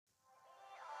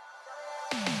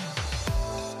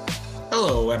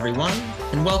Hello, everyone,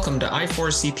 and welcome to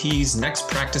i4cp's Next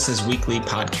Practices Weekly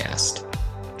podcast.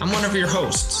 I'm one of your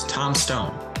hosts, Tom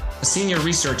Stone, a senior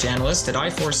research analyst at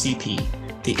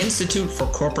i4cp, the Institute for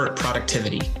Corporate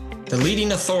Productivity, the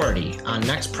leading authority on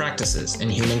next practices in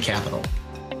human capital.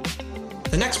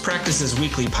 The Next Practices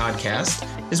Weekly podcast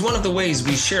is one of the ways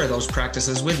we share those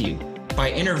practices with you by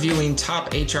interviewing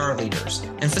top HR leaders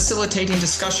and facilitating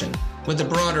discussion with the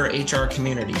broader HR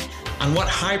community on what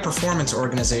high-performance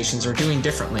organizations are doing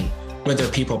differently with their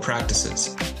people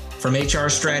practices, from HR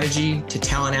strategy to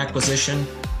talent acquisition,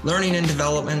 learning and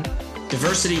development,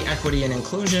 diversity, equity, and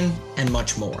inclusion, and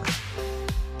much more.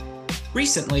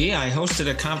 Recently, I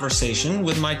hosted a conversation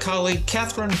with my colleague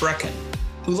Katheryn Brekken,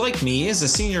 who, like me, is a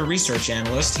senior research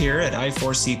analyst here at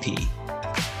i4cp.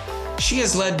 She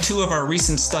has led two of our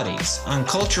recent studies on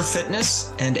culture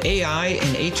fitness and AI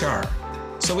in HR,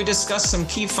 so we discussed some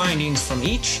key findings from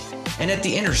each and at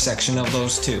the intersection of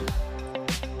those two.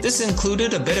 This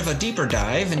included a bit of a deeper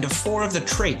dive into four of the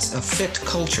traits of fit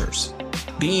cultures: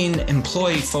 being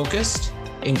employee-focused,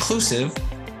 inclusive,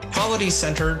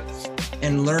 quality-centered,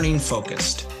 and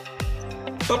learning-focused.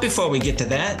 But before we get to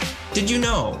that, did you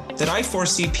know that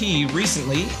i4cp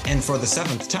recently, and for the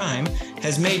 7th time,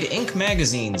 has made Inc.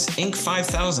 magazine's Inc.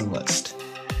 5000 list?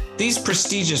 These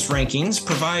prestigious rankings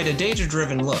provide a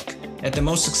data-driven look at the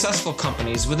most successful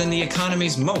companies within the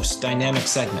economy's most dynamic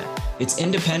segment, its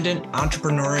independent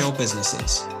entrepreneurial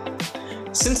businesses.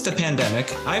 Since the pandemic,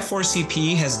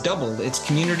 i4cp has doubled its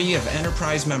community of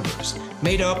enterprise members,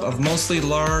 made up of mostly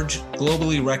large,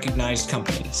 globally recognized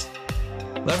companies.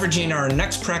 Leveraging our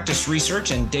next practice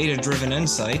research and data-driven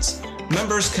insights,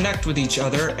 members connect with each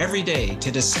other every day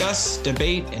to discuss,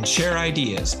 debate, and share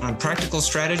ideas on practical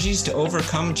strategies to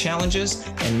overcome challenges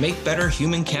and make better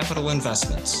human capital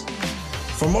investments.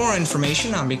 For more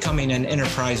information on becoming an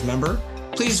enterprise member,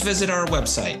 please visit our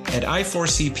website at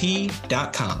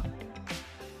i4cp.com.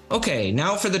 Okay,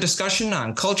 now for the discussion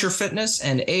on culture fitness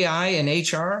and AI in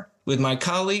HR with my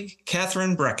colleague,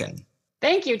 Katheryn Brekken.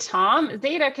 Thank you, Tom.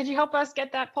 Zeta, could you help us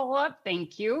get that poll up?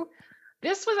 Thank you.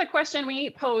 This was a question we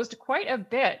posed quite a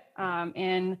bit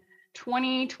in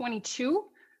 2022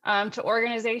 to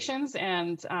organizations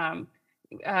and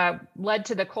led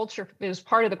to the culture. It was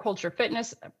part of the culture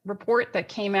fitness report that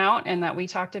came out and that we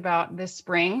talked about this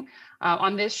spring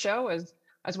on this show as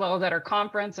well as at our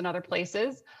conference and other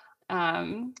places.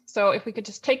 So if we could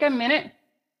just take a minute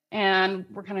and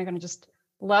we're kind of going to just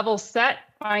level set,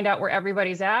 find out where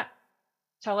everybody's at.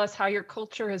 Tell us how your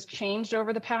culture has changed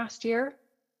over the past year.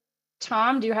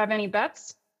 Tom, do you have any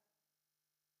bets?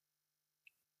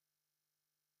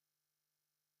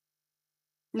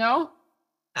 No?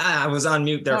 I was on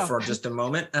mute there for just a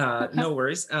moment. No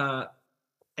worries. I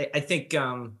think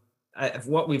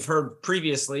what we've heard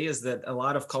previously is that a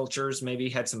lot of cultures maybe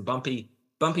had some bumpy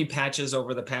patches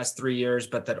over the past 3 years,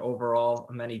 but that overall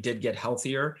many did get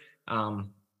healthier.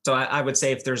 So I would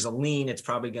say if there's a lean, it's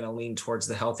probably going to lean towards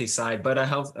the healthy side, but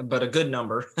a good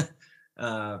number,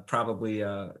 probably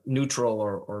neutral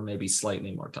or maybe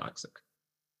slightly more toxic.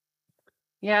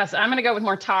 Yes, I'm going to go with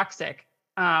more toxic.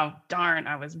 Oh, darn,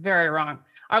 I was very wrong.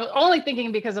 I was only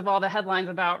thinking because of all the headlines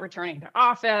about returning to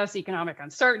office, economic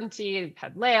uncertainty,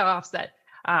 had layoffs that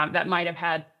might have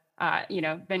had,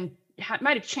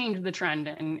 might have changed the trend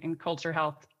in culture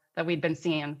health that we'd been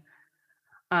seeing.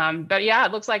 But yeah,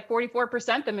 it looks like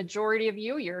 44%, the majority of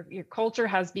your culture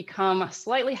has become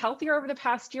slightly healthier over the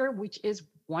past year, which is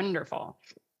wonderful.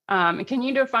 Can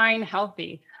you define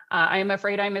healthy? I am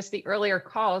afraid I missed the earlier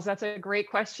calls. That's a great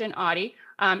question, Audie.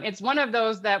 It's one of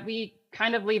those that we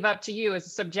kind of leave up to you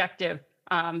as subjective,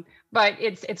 but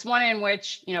it's one in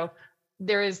which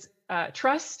there is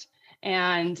trust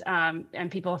and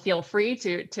people feel free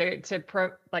to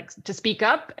speak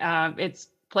up. It's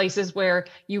places where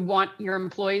you want your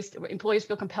employees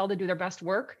feel compelled to do their best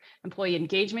work. Employee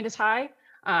engagement is high.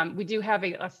 We do have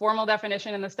a formal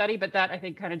definition in the study, but that I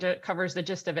think kind of covers the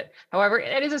gist of it. However,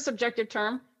 it is a subjective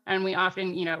term, and we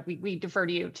often, we defer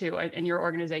to you too in your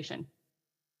organization.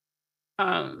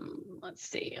 Let's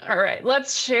see. All right,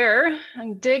 let's share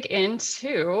and dig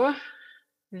into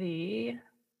the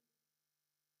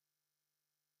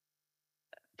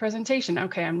presentation.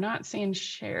 Okay, I'm not seeing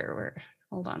share.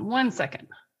 Hold on one second.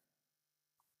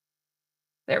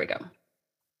 There we go.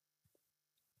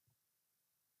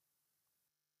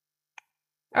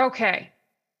 Okay.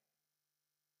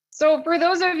 So for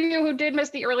those of you who did miss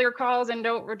the earlier calls and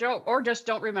don't just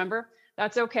don't remember,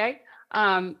 that's okay.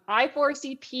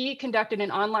 i4cp conducted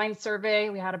an online survey.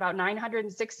 We had about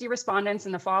 960 respondents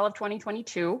in the fall of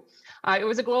 2022. It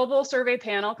was a global survey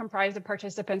panel comprised of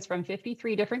participants from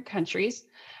 53 different countries,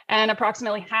 and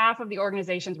approximately half of the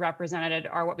organizations represented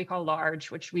are what we call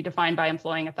large, which we define by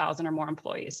employing 1,000 or more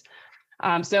employees.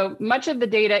 So much of the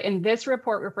data in this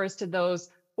report refers to those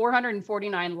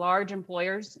 449 large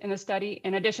employers in the study,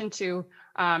 in addition to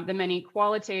the many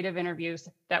qualitative interviews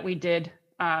that we did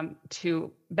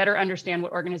to better understand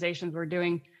what organizations were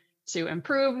doing to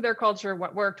improve their culture,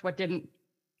 what worked, what didn't.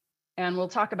 And we'll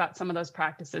talk about some of those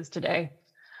practices today.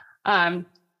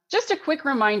 Just a quick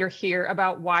reminder here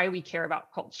about why we care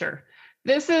about culture.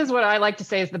 This is what I like to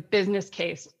say is the business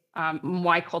case,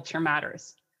 why culture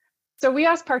matters. So we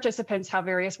asked participants how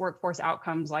various workforce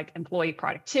outcomes like employee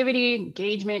productivity,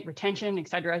 engagement, retention, et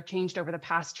cetera, changed over the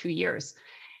past 2 years.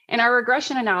 And our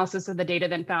regression analysis of the data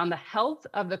then found the health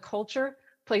of the culture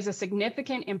plays a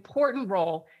significant, important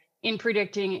role in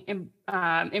predicting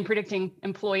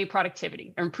employee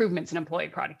productivity or improvements in employee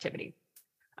productivity.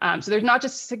 So there's not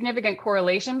just significant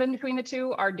correlation between the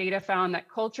two. Our data found that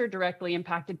culture directly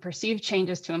impacted perceived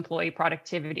changes to employee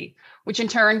productivity, which in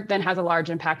turn then has a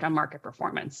large impact on market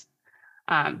performance.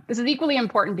 This is equally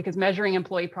important because measuring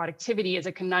employee productivity is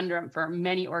a conundrum for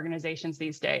many organizations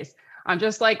these days.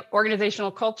 Just like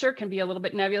organizational culture can be a little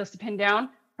bit nebulous to pin down,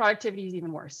 productivity is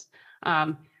even worse.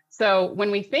 So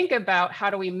when we think about how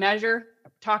do we measure,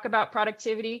 talk about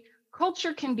productivity,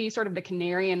 culture can be sort of the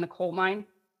canary in the coal mine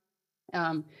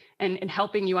and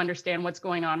helping you understand what's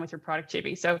going on with your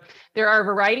productivity. So there are a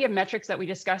variety of metrics that we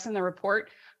discuss in the report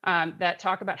that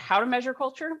talk about how to measure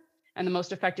culture and the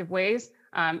most effective ways.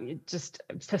 Just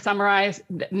to summarize,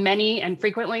 many and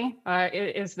frequently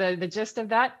is the gist of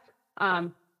that.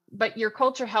 But your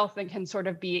culture health then can sort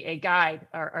of be a guide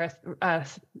or a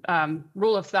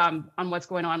rule of thumb on what's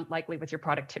going on likely with your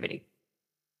productivity.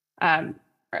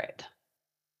 Right.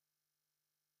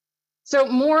 So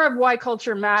more of why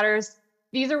culture matters.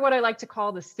 These are what I like to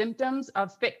call the symptoms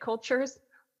of fit cultures.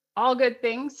 All good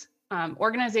things.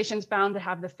 Organizations found to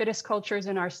have the fittest cultures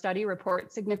in our study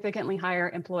report significantly higher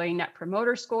employee net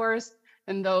promoter scores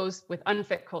than those with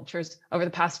unfit cultures over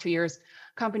the past 2 years.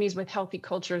 Companies with healthy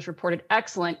cultures reported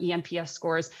excellent eNPS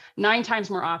scores 9 times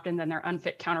more often than their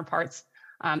unfit counterparts.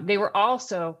 They were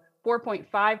also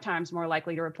 4.5 times more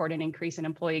likely to report an increase in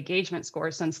employee engagement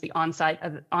scores since the onset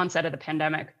of the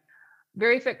pandemic.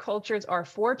 Very fit cultures are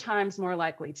 4 times more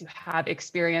likely to have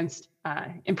experienced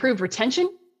improved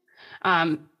retention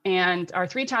and are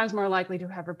 3 times more likely to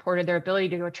have reported their ability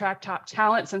to attract top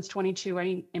talent since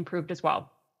 2020 improved as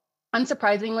well.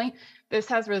 Unsurprisingly, this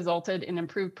has resulted in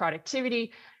improved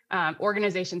productivity.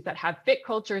 Organizations that have fit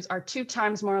cultures are 2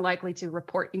 times more likely to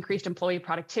report increased employee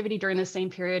productivity during the same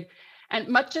period. And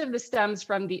much of this stems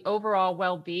from the overall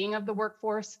well-being of the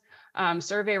workforce.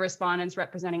 Survey respondents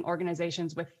representing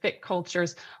organizations with fit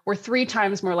cultures were 3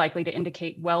 times more likely to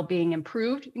indicate well-being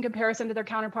improved in comparison to their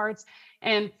counterparts.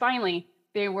 And finally,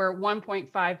 they were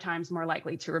 1.5 times more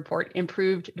likely to report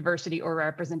improved diversity or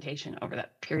representation over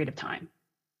that period of time.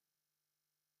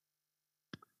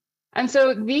 And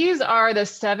so these are the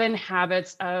 7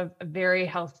 habits of very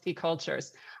healthy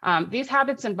cultures. These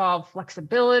habits involve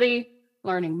flexibility,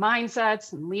 learning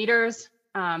mindsets, and leaders.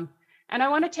 And I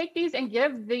want to take these and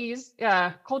give these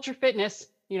culture fitness,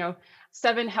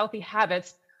 7 healthy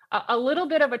habits, a little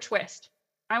bit of a twist.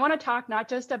 I want to talk not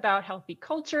just about healthy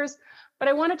cultures, but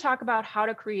I want to talk about how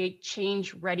to create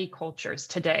change-ready cultures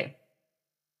today.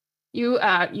 You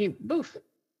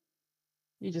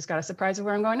just got a surprise of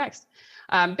where I'm going next.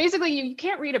 Basically, you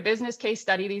can't read a business case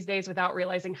study these days without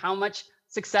realizing how much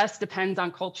success depends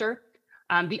on culture.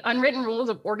 The unwritten rules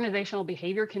of organizational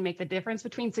behavior can make the difference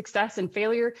between success and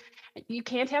failure. You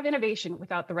can't have innovation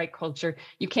without the right culture.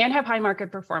 You can't have high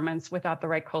market performance without the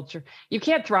right culture. You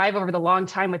can't thrive over the long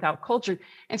time without culture.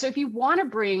 And so if you want to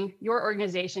bring your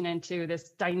organization into this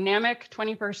dynamic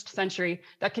 21st century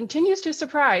that continues to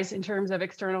surprise in terms of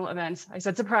external events, I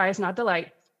said surprise, not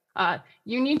delight,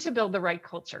 you need to build the right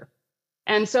culture.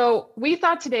 And so we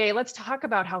thought today, let's talk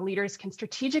about how leaders can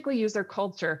strategically use their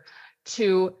culture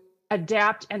to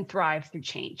adapt and thrive through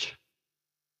change.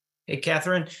 Hey,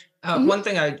 Katheryn, one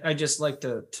thing I just like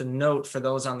to note for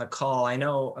those on the call, I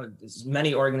know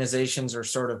many organizations are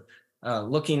sort of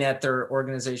looking at their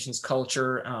organization's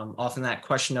culture. Often that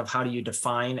question of how do you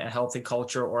define a healthy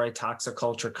culture or a toxic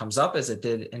culture comes up, as it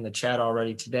did in the chat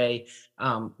already today.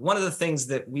 One of the things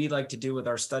that we like to do with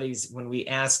our studies when we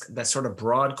ask that sort of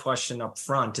broad question up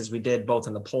front, as we did both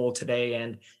in the poll today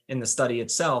and in the study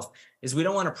itself, is we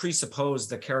don't want to presuppose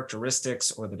the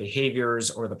characteristics or the behaviors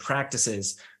or the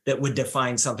practices that would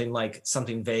define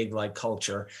something vague like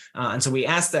culture. And so we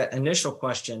asked that initial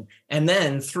question, and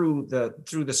then through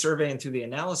the survey and through the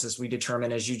analysis, we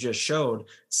determined, as you just showed,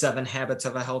 7 habits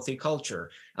of a healthy culture.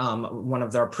 One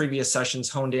of our previous sessions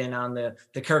honed in on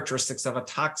the characteristics of a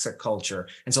toxic culture.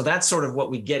 And so that's sort of what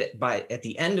we get at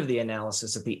the end of the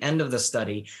analysis, at the end of the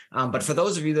study. But for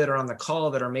those of you that are on the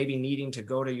call that are maybe needing to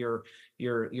go to your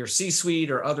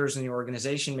C-suite or others in your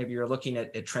organization, maybe you're looking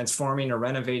at transforming or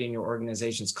renovating your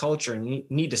organization's culture and you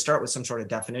need to start with some sort of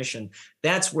definition.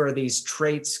 That's where these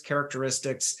traits,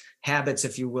 characteristics, habits,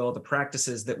 if you will, the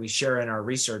practices that we share in our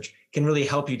research can really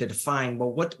help you to define,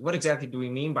 well, what exactly do we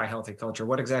mean by healthy culture?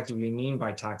 What exactly do we mean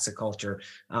by toxic culture?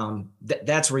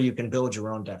 That's where you can build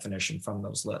your own definition from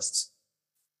those lists.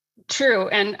 True.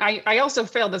 And I also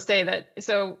failed to say that.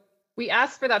 So we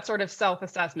asked for that sort of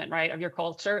self-assessment, right, of your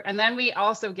culture. And then we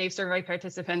also gave survey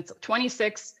participants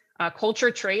 26 culture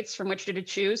traits from which to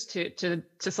choose to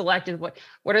select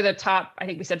what are the top, I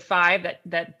think we said 5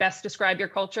 that best describe your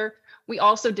culture. We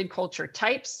also did culture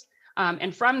types.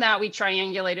 And from that, we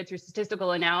triangulated through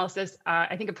statistical analysis,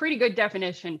 I think a pretty good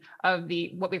definition of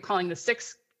what we're calling the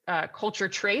 6 culture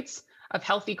traits of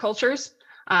healthy cultures.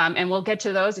 And we'll get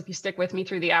to those. If you stick with me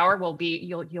through the hour,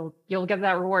 you'll get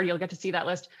that reward. You'll get to see that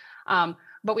list.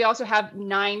 But we also have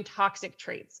 9 toxic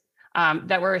traits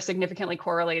that were significantly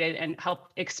correlated and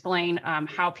help explain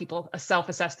how people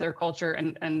self-assess their culture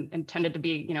and tended to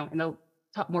be, in the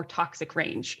more toxic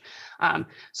range.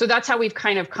 So that's how we've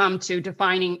kind of come to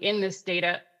defining in this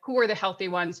data who are the healthy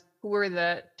ones, who are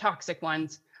the toxic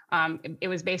ones. It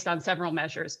was based on several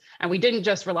measures, and we didn't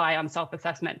just rely on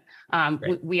self-assessment.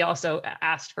 We also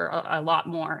asked for a lot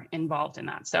more involved in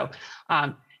that. So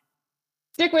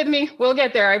stick with me, we'll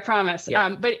get there, I promise. Yeah.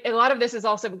 But a lot of this is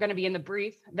also going to be in the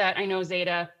brief that I know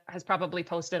Zeta has probably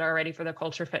posted already for the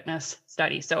culture fitness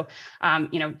study. So,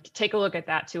 take a look at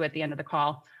that too at the end of the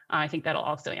call. I think that'll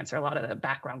also answer a lot of the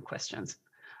background questions.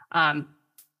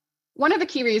 One of the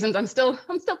key reasons I'm still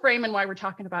framing why we're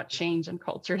talking about change and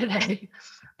culture today,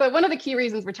 but one of the key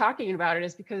reasons we're talking about it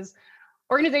is because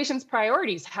organizations'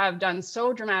 priorities have done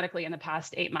so dramatically in the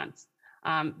past 8 months.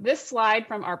 This slide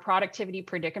from our productivity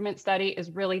predicament study is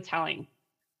really telling.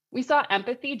 We saw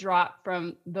empathy drop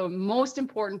from the most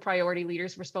important priority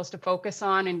leaders were supposed to focus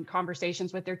on in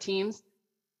conversations with their teams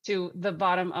to the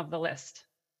bottom of the list.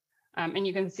 And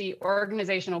you can see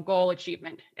organizational goal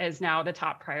achievement is now the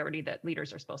top priority that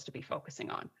leaders are supposed to be focusing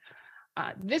on.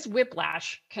 This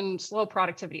whiplash can slow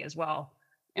productivity as well.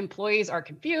 Employees are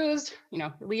confused,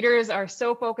 leaders are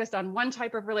so focused on one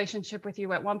type of relationship with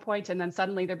you at one point, and then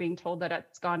suddenly they're being told that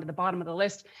it's gone to the bottom of the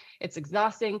list. It's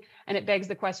exhausting, and it begs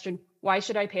the question, why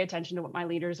should I pay attention to what my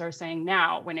leaders are saying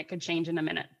now when it could change in a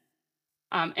minute?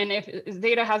 And if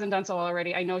Zeta hasn't done so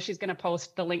already, I know she's going to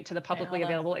post the link to the publicly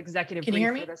available executive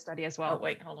brief for the study as well. Oh,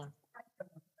 wait, hold on.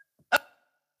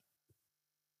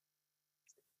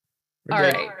 All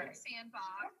right.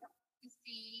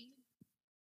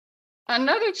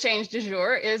 Another change du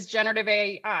jour is generative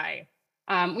AI.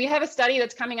 We have a study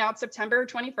that's coming out September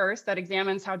 21st that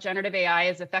examines how generative AI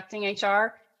is affecting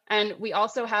HR. And we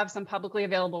also have some publicly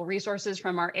available resources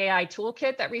from our AI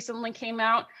toolkit that recently came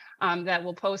out that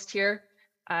we'll post here.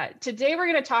 Today, we're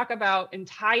going to talk about and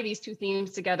tie these two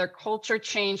themes together, culture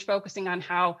change, focusing on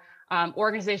how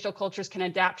organizational cultures can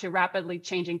adapt to rapidly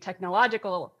changing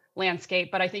technological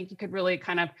landscape. But I think you could really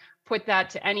kind of put that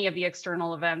to any of the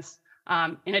external events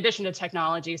in addition to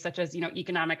technology, such as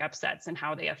economic upsets and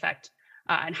how they affect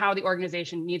and how the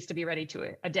organization needs to be ready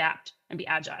to adapt and be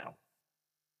agile.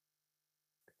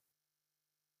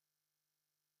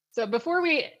 So before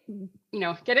we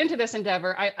get into this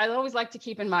endeavor, I always like to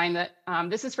keep in mind that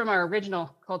this is from our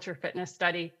original culture fitness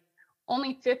study.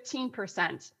 Only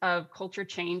 15% of culture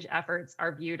change efforts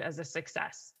are viewed as a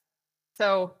success.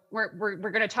 So we're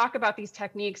going to talk about these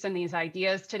techniques and these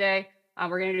ideas today.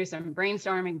 We're going to do some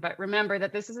brainstorming, but remember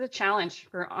that this is a challenge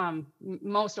for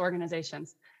most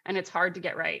organizations, and it's hard to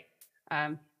get right.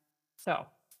 So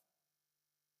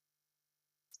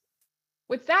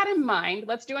with that in mind,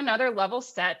 let's do another level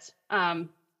set.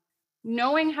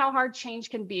 Knowing how hard change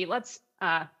can be, let's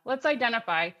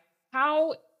identify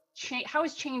how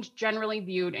is change generally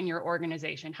viewed in your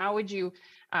organization? How would you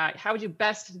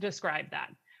best describe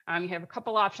that? You have a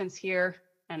couple options here,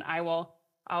 and I'll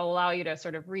allow you to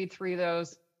sort of read through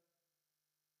those.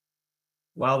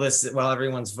 While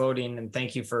everyone's voting, and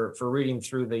thank you for reading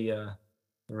through the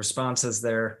responses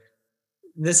there.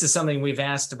 This is something we've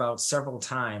asked about several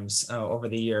times over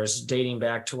the years, dating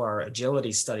back to our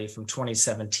agility study from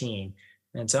 2017.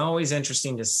 And it's always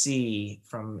interesting to see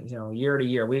from year to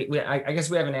year. I guess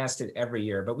we haven't asked it every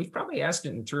year, but we've probably asked it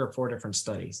in 3 or 4 different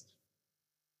studies.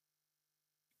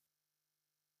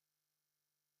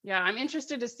 Yeah, I'm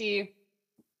interested to see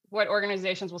what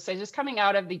organizations will say. Just coming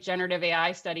out of the generative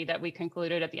AI study that we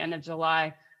concluded at the end of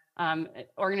July,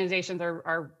 organizations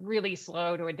are really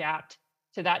slow to adapt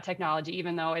to that technology,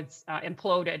 even though it's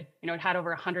imploded. It had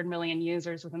over 100 million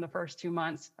users within the first 2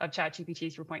 months of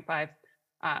ChatGPT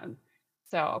 3.5.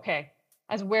 Okay,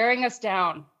 as wearing us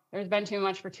down, there's been too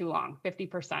much for too long,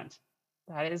 50%.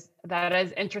 That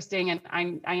is interesting, and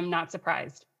I am not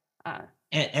surprised.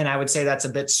 And I would say that's a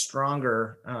bit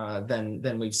stronger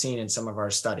than we've seen in some of our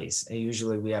studies.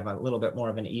 Usually we have a little bit more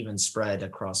of an even spread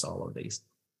across all of these.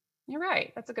 You're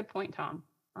right. That's a good point, Tom.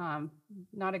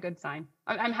 Not a good sign.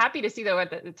 I'm happy to see, though, at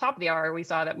the top of the hour, we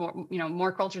saw that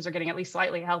more cultures are getting at least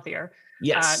slightly healthier.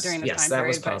 Yes, during this time that period,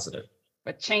 was positive.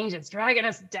 But change is dragging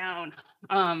us down.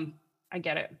 I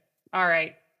get it. All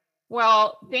right.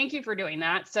 Well, thank you for doing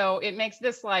that. So it makes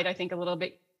this slide, I think, a little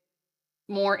bit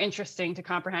more interesting to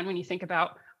comprehend when you think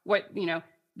about what, the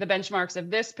benchmarks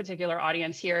of this particular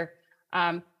audience here.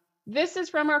 This is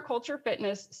from our culture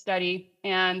fitness study,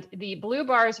 and the blue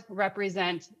bars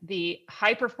represent the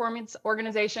high performance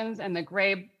organizations and the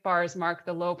gray bars mark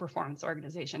the low performance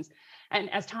organizations. And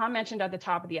as Tom mentioned at the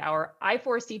top of the hour,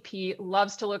 i4cp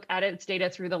loves to look at its data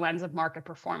through the lens of market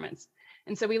performance.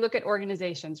 And so we look at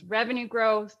organizations' revenue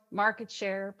growth, market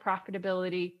share,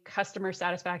 profitability, customer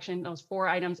satisfaction, those 4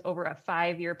 items over a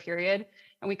 5-year period,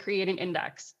 and we create an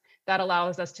index that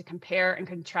allows us to compare and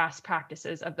contrast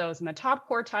practices of those in the top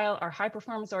quartile, our high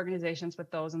performance organizations,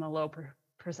 with those in the low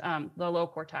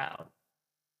quartile.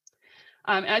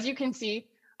 As you can see,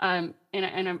 and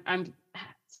I'm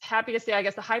happy to say, I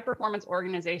guess the high performance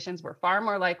organizations were far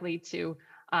more likely to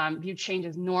view change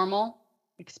as normal,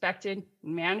 expected,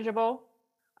 manageable,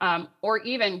 or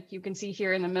even, you can see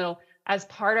here in the middle, as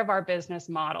part of our business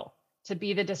model, to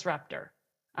be the disruptor.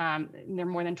 They're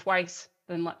more than twice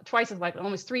as likely,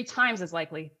 almost 3 times as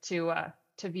likely to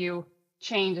view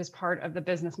change as part of the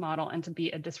business model and to be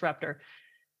a disruptor.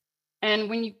 And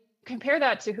when you compare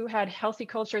that to who had healthy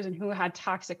cultures and who had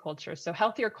toxic cultures, so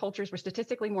healthier cultures were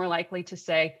statistically more likely to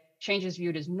say change is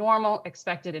viewed as normal,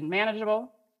 expected, and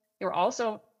manageable. They were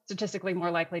also statistically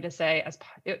more likely to say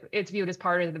it's viewed as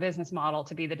part of the business model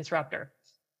to be the disruptor.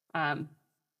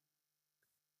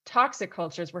 Toxic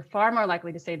cultures were far more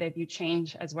likely to say they view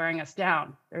change as wearing us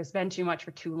down. There's been too much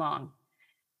for too long.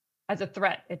 As a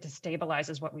threat, it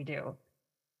destabilizes what we do.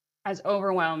 As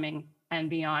overwhelming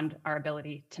and beyond our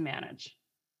ability to manage.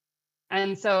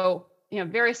 And so,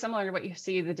 very similar to what you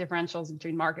see the differentials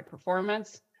between market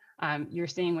performance, you're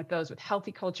seeing with those with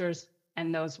healthy cultures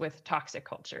and those with toxic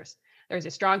cultures. There's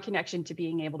a strong connection to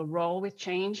being able to roll with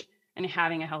change and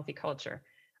having a healthy culture.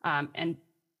 And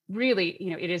really,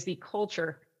 it is the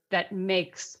culture that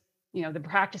makes, the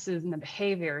practices and the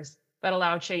behaviors that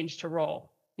allow change to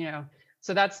roll,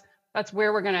 So that's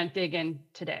where we're going to dig in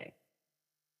today.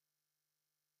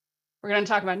 We're going to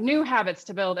talk about new habits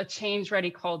to build a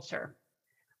change-ready culture.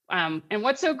 And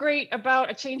what's so great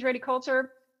about a change-ready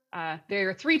culture?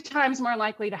 They're 3 times more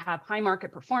likely to have high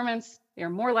market performance. They're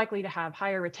more likely to have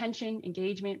higher retention,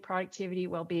 engagement, productivity,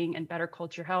 well-being, and better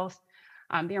culture health.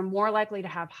 They are more likely to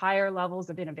have higher levels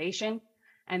of innovation,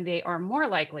 and they are more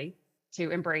likely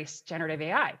to embrace generative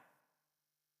AI.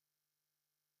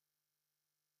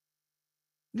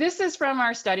 This is from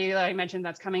our study that I mentioned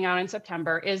that's coming out in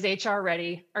September. Is HR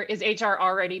ready, or is HR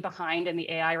already behind in the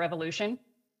AI revolution?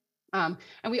 And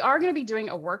we are going to be doing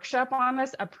a workshop on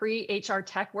this, a pre-HR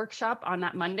Tech workshop on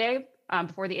that Monday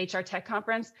before the HR Tech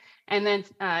conference. And then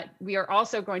we are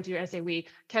also going to, as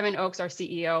Kevin Oakes, our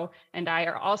CEO, and I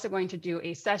are also going to do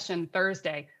a session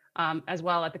Thursday as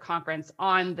well at the conference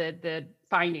on the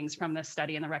findings from this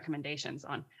study and the recommendations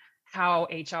on how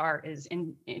HR is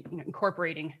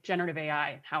incorporating generative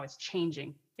AI, how it's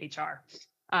changing HR.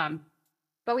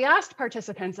 But we asked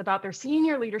participants about their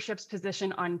senior leadership's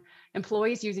position on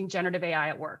employees using generative AI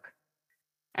at work.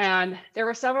 And there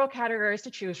were several categories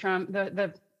to choose from.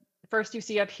 The first you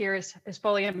see up here is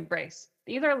fully embrace.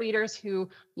 These are leaders who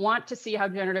want to see how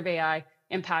generative AI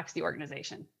impacts the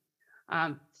organization.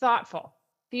 Thoughtful.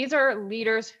 These are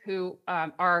leaders who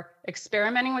are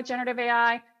experimenting with generative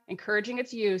AI, encouraging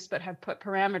its use, but have put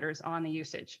parameters on the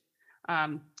usage.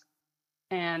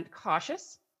 And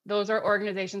cautious. Those are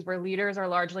organizations where leaders are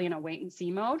largely in a wait and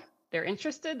see mode. They're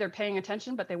interested, they're paying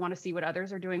attention, but they want to see what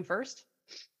others are doing first.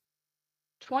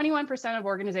 21% of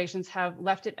organizations have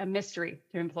left it a mystery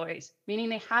to employees, meaning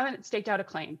they haven't staked out a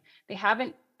claim. They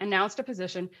haven't announced a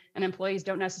position, and employees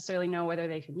don't necessarily know whether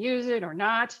they can use it or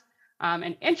not.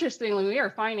 And interestingly, we are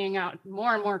finding out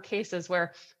more and more cases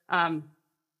where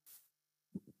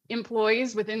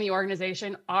employees within the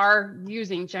organization are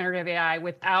using generative AI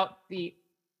without the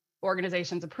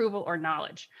organization's approval or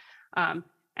knowledge.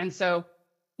 And so,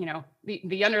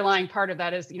 the underlying part of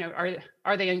that is,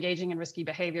 are they engaging in risky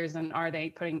behaviors, and are they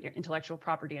putting intellectual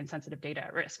property and sensitive data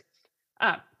at risk?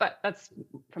 But that's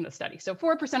from the study. So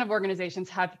 4% of organizations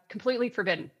have completely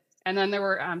forbidden. And then there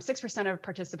were 6% of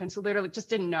participants who literally just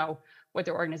didn't know what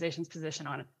their organization's position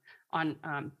on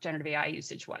generative AI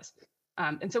usage was.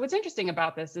 And so what's interesting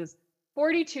about this is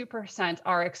 42%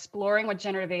 are exploring what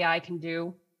generative AI can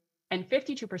do, and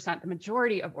 52%, the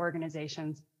majority of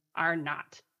organizations, are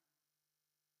not.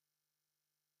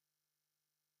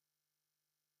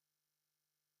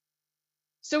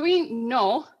 So we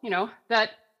know,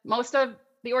 that most of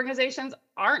the organizations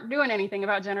aren't doing anything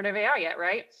about generative AI yet,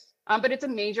 right? But it's a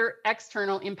major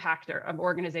external impactor of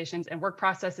organizations and work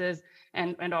processes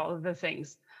and all of the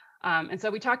things. And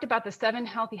so we talked about the 7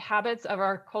 healthy habits of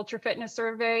our culture fitness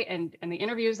survey and the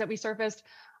interviews that we surfaced.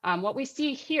 What we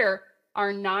see here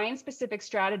are 9 specific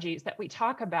strategies that we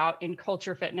talk about in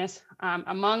culture fitness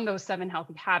among those 7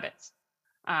 healthy habits.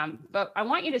 But I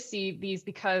want you to see these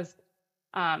because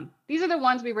these are the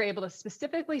ones we were able to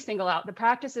specifically single out, the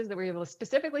practices that we were able to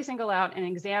specifically single out and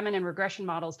examine in regression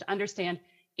models to understand,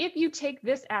 if you take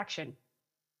this action,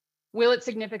 will it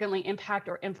significantly impact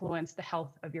or influence the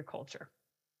health of your culture?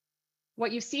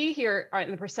 What you see here are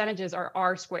the percentages are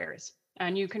R squares,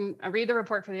 and you can read the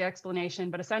report for the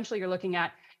explanation, but essentially you're looking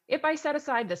at, if I set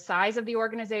aside the size of the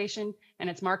organization and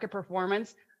its market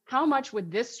performance, how much would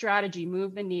this strategy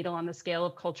move the needle on the scale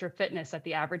of culture fitness at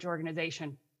the average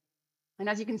organization? And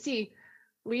as you can see,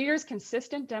 leaders'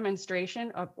 consistent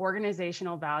demonstration of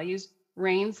organizational values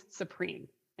reigns supreme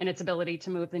in its ability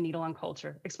to move the needle on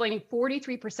culture, explaining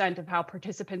 43% of how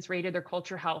participants rated their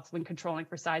culture health when controlling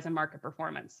for size and market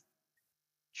performance.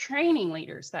 Training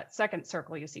leaders, that second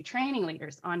circle you see, training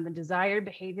leaders on the desired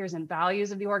behaviors and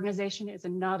values of the organization is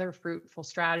another fruitful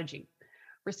strategy.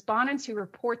 Respondents who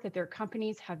report that their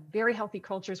companies have very healthy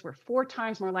cultures were 4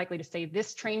 times more likely to say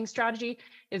this training strategy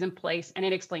is in place, and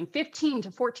it explained 15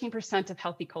 to 14% of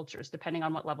healthy cultures, depending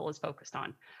on what level is focused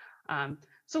on.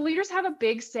 So leaders have a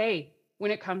big say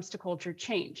when it comes to culture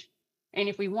change. And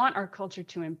if we want our culture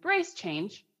to embrace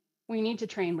change, we need to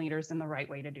train leaders in the right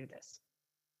way to do this.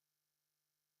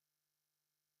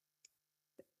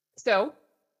 So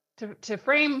to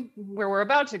frame where we're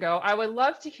about to go, I would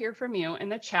love to hear from you in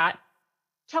the chat.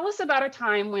 Tell us about a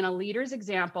time when a leader's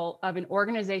example of an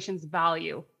organization's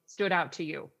value stood out to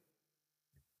you.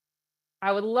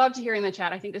 I would love to hear in the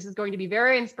chat. I think this is going to be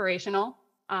very inspirational,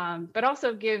 but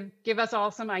also give us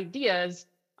all some ideas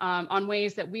on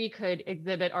ways that we could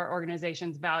exhibit our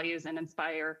organization's values and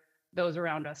inspire those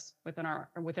around us within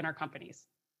our companies.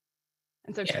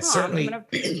 And so, yeah, Tom,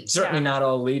 certainly not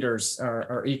all leaders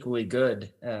are equally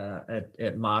good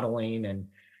at modeling and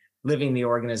living the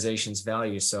organization's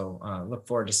values. So look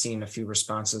forward to seeing a few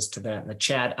responses to that in the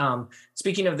chat.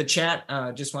 Speaking of the chat,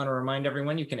 just want to remind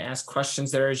everyone, you can ask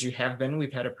questions there as you have been.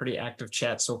 We've had a pretty active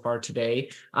chat so far today.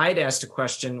 I'd asked a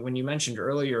question when you mentioned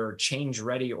earlier,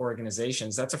 change-ready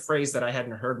organizations. That's a phrase that I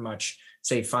hadn't heard much,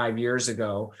 say 5 years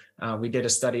ago. We did a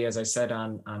study, as I said,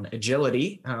 on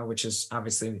agility, which is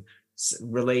obviously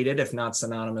related, if not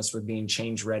synonymous with being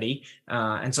change ready.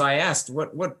 And so I asked,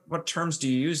 what terms do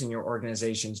you use in your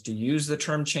organizations? Do you use the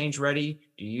term change ready?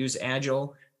 Do you use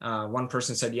agile? One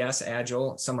person said yes,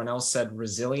 agile. Someone else said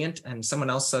resilient, and someone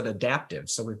else said adaptive.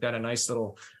 So we've got a nice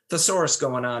little thesaurus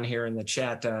going on here in the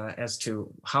chat as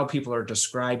to how people are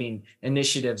describing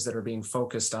initiatives that are being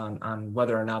focused on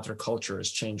whether or not their culture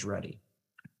is change ready.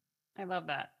 I love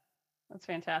that. That's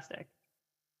fantastic.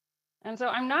 And so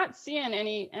I'm not seeing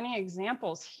any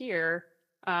examples here,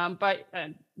 but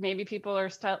maybe people are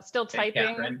still typing.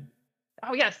 Hey, Katheryn.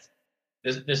 Oh, yes.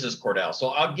 This is Cordell. So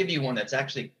I'll give you one that's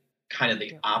actually kind of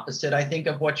the opposite, I think,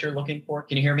 of what you're looking for.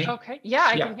 Can you hear me? Okay. Yeah,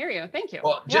 I can hear you. Thank you.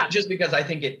 Well, just because I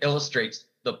think it illustrates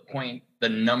the point,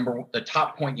 the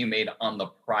top point you made on the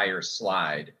prior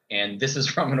slide. And this is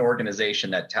from an organization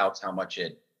that touts how much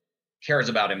it cares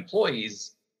about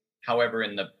employees. However,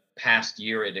 in the past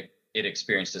year, it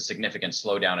experienced a significant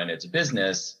slowdown in its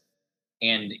business,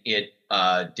 and it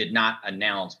did not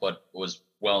announce, but was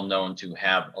well known to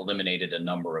have eliminated a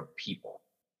number of people.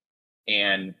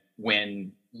 And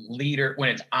when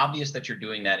it's obvious that you're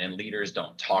doing that and leaders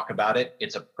don't talk about it,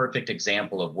 it's a perfect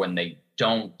example of when they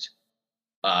don't,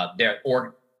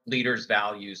 leaders'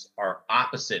 values are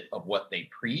opposite of what they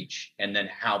preach, and then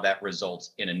how that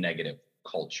results in a negative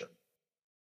culture.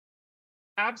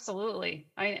 Absolutely.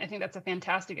 I think that's a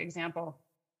fantastic example.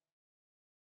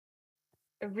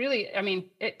 really, I mean,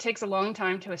 it takes a long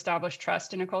time to establish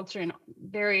trust in a culture, and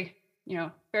very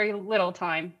little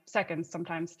time, seconds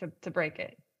sometimes, to break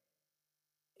it.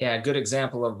 Yeah, a good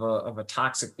example of a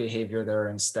toxic behavior there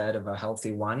instead of a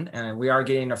healthy one. And we are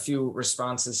getting a few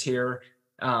responses here.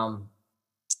 Current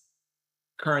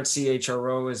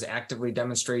CHRO is actively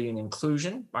demonstrating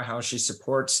inclusion by how she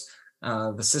supports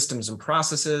the systems and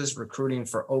processes, recruiting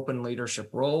for open leadership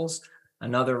roles.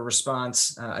 Another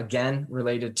response, again,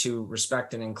 related to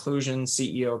respect and inclusion,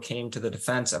 CEO came to the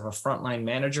defense of a frontline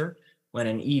manager when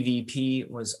an EVP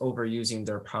was overusing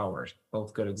their power.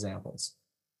 Both good examples.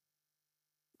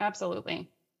 Absolutely.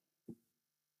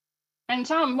 And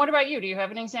Tom, what about you? Do you have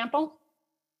an example?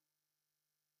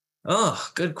 Oh,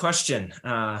 good question.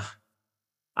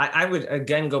 I would,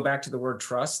 again, go back to the word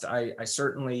trust. I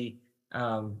certainly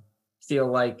feel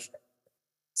like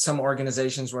some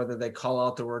organizations, whether they call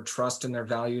out the word trust in their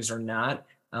values or not,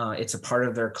 it's a part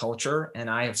of their culture. And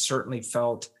I have certainly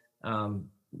felt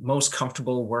most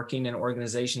comfortable working in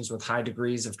organizations with high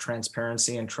degrees of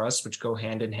transparency and trust, which go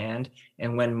hand in hand.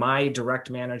 And when my direct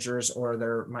managers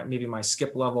or maybe my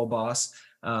skip level boss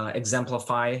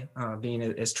exemplify being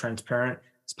as transparent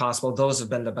as possible, those have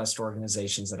been the best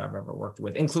organizations that I've ever worked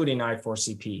with, including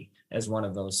i4cp as one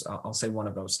of those. I'll say one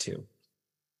of those two.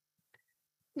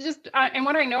 Just and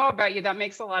what I know about you, that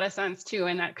makes a lot of sense too,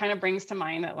 and that kind of brings to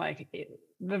mind that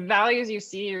the values you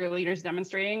see your leaders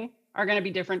demonstrating are going to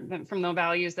be different from the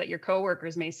values that your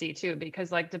coworkers may see too,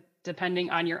 because depending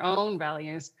on your own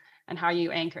values and how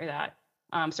you anchor that,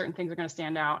 certain things are going to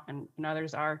stand out and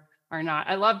others are not.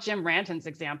 I love Jim Ranton's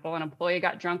example. An employee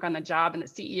got drunk on the job and the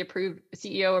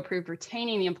CEO approved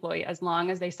retaining the employee as long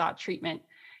as they sought treatment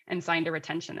and signed a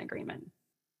retention agreement.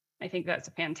 I think that's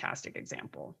a fantastic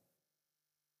example.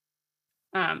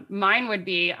 Mine would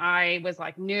be, I was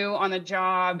new on the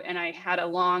job and I had a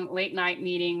long late night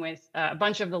meeting with a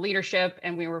bunch of the leadership,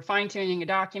 and we were fine tuning a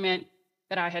document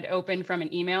that I had opened from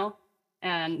an email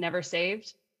and never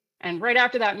saved. And right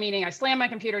after that meeting, I slammed my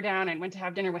computer down and went to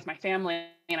have dinner with my family,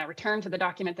 and I returned to the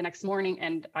document the next morning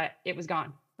and it was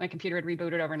gone. My computer had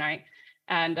rebooted overnight.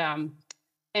 And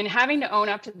having to own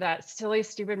up to that silly,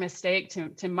 stupid mistake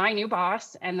to my new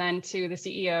boss and then to the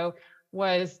CEO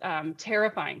was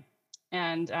terrifying.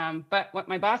 And but what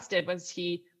my boss did was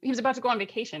he was about to go on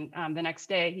vacation the next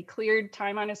day. He cleared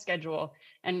time on his schedule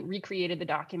and recreated the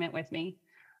document with me.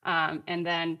 And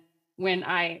then when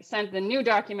I sent the new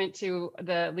document to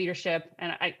the leadership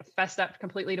and I fessed up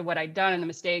completely to what I'd done and the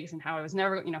mistakes and how I was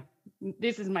never,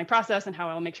 this is my process and how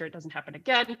I'll make sure it doesn't happen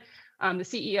again. The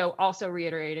CEO also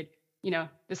reiterated,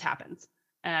 this happens.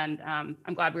 And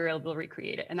I'm glad we were able to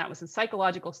recreate it. And that was a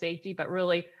psychological safety, but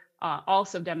really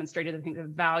also demonstrated the things of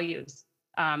values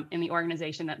in the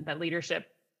organization that leadership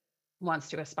wants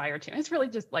to aspire to. And it's really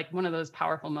just one of those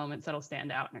powerful moments that'll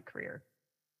stand out in a career.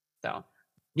 So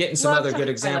getting some other good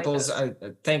examples.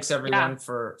 Thanks everyone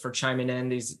for chiming in.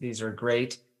 These are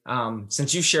great.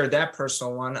 Since you shared that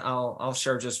personal one, I'll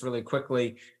share just really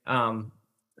quickly.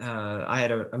 I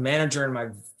had a manager in my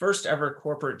first ever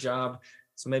corporate job,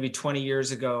 so maybe 20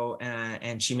 years ago,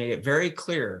 and she made it very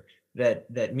clear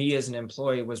that me as an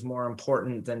employee was more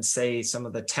important than, say, some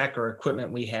of the tech or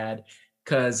equipment we had,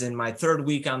 because in my third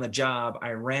week on the job,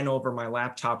 I ran over my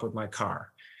laptop with my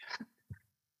car.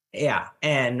 Yeah,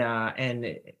 and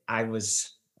I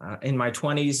was in my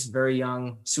 20s, very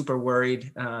young, super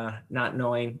worried, not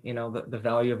knowing, the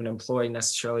value of an employee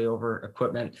necessarily over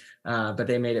equipment, but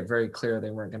they made it very clear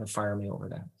they weren't going to fire me over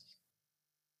that.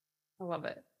 I love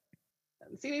it.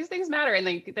 See, these things matter, and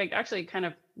they actually kind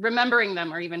of remembering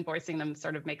them or even voicing them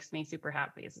sort of makes me super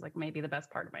happy. It's maybe the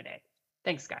best part of my day.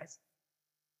 Thanks, guys.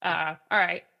 All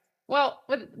right. Well,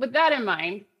 with that in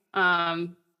mind,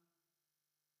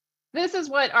 this is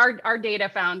what our data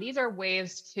found. These are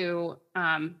ways to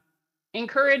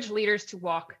encourage leaders to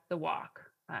walk the walk,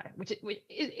 which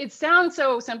it sounds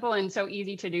so simple and so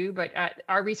easy to do, but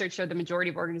our research showed the majority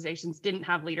of organizations didn't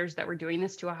have leaders that were doing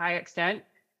this to a high extent.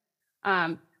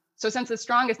 So since the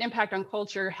strongest impact on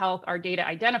culture health our data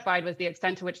identified was the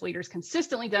extent to which leaders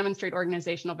consistently demonstrate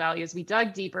organizational values, we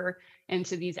dug deeper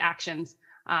into these actions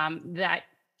that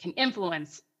can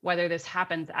influence whether this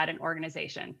happens at an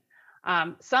organization.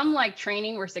 Some, like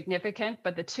training, were significant,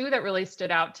 but the two that really stood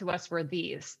out to us were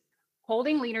these.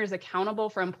 Holding leaders accountable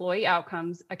for employee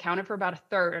outcomes accounted for about a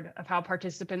third of how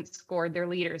participants scored their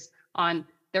leaders on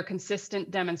their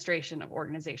consistent demonstration of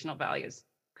organizational values.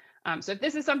 So if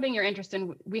this is something you're interested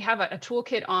in, we have a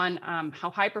toolkit on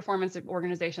how high performance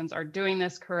organizations are doing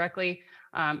this correctly.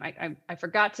 I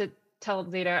forgot to tell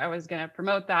Zeta I was going to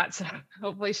promote that, so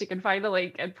hopefully she can find the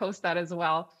link and post that as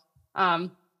well.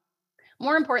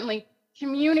 More importantly,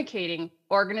 communicating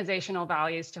organizational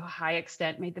values to a high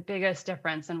extent made the biggest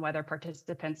difference in whether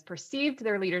participants perceived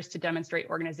their leaders to demonstrate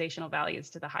organizational values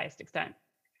to the highest extent.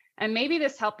 And maybe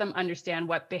this helped them understand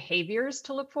what behaviors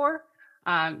to look for.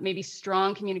 Maybe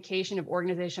strong communication of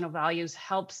organizational values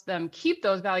helps them keep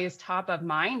those values top of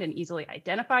mind and easily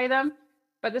identify them.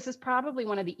 But this is probably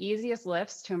one of the easiest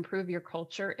lifts to improve your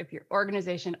culture if your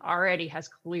organization already has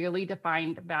clearly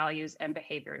defined values and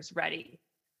behaviors ready.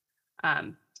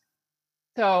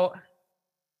 So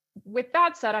with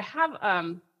that said, I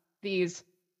have these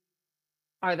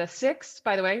are the 6,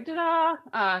 by the way,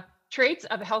 traits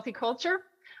of a healthy culture.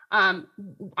 I'm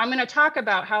going to talk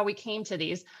about how we came to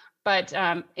these, but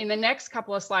in the next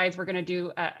couple of slides, we're going to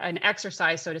do an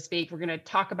exercise, so to speak. We're going to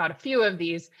talk about a few of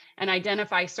these and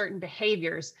identify certain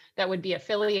behaviors that would be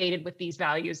affiliated with these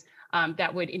values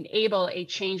that would enable a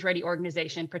change-ready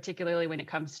organization, particularly when it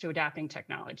comes to adapting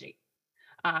technology.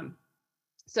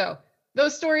 So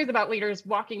those stories about leaders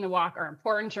walking the walk are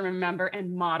important to remember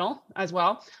and model as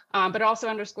well, but also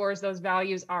underscores those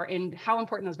values are in how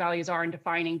important those values are in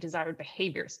defining desired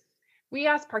behaviors. We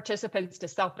asked participants to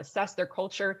self-assess their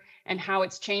culture and how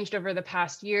it's changed over the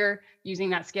past year using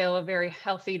that scale of very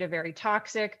healthy to very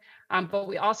toxic. But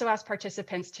we also asked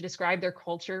participants to describe their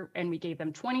culture, and we gave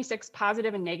them 26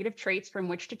 positive and negative traits from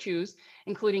which to choose,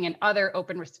 including an other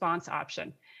open response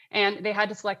option. And they had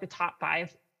to select the top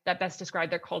 5 that best describe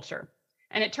their culture.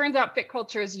 And it turns out fit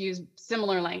cultures use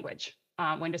similar language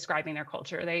when describing their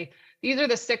culture. These are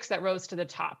the 6 that rose to the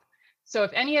top. So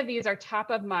if any of these are top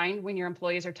of mind when your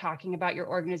employees are talking about your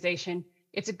organization,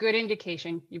 it's a good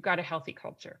indication you've got a healthy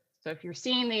culture. So if you're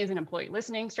seeing these in employee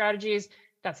listening strategies,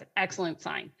 that's an excellent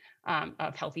sign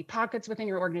of healthy pockets within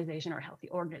your organization or healthy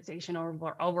organization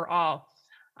overall.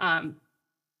 And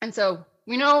so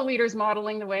we know leaders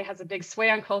modeling the way has a big sway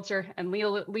on culture, and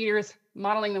leaders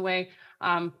modeling the way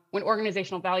when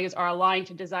organizational values are aligned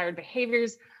to desired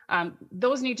behaviors,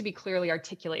 those need to be clearly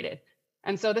articulated.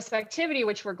 And so this activity,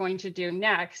 which we're going to do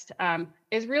next,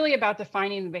 is really about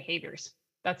defining the behaviors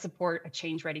that support a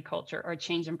change-ready culture or a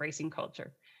change-embracing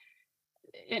culture.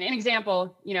 An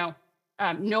example,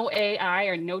 no AI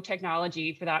or no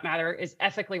technology, for that matter, is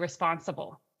ethically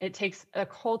responsible. It takes a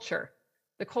culture,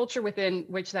 the culture within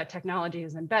which that technology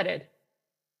is embedded,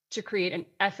 to create an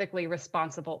ethically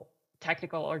responsible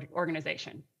technical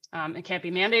organization. It can't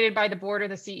be mandated by the board or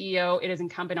the CEO. It is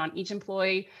incumbent on each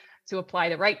employee to apply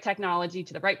the right technology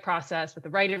to the right process with the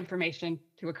right information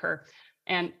to occur.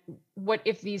 And what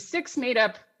if these 6 made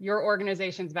up your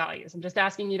organization's values? I'm just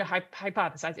asking you to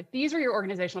hypothesize. If these were your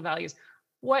organizational values,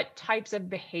 what types of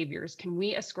behaviors can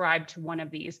we ascribe to one of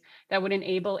these that would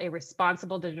enable a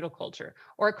responsible digital culture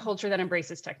or a culture that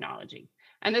embraces technology?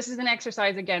 And this is an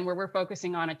exercise, again, where we're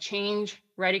focusing on a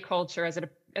change-ready culture as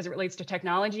it relates to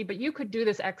technology, but you could do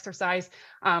this exercise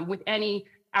with any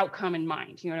outcome in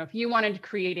mind. If you wanted to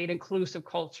create an inclusive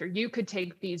culture, you could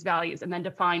take these values and then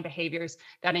define behaviors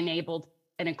that enabled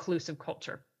an inclusive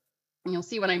culture. And you'll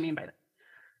see what I mean by that.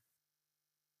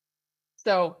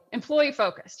 So employee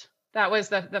focused, that was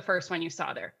the first one you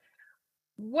saw there.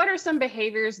 What are some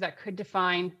behaviors that could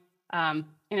define,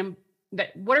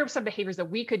 what are some behaviors that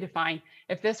we could define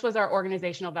if this was our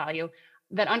organizational value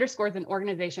that underscores an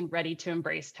organization ready to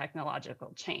embrace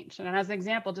technological change? And as an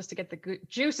example, just to get the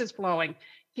juices flowing,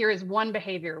 here is one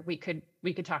behavior we could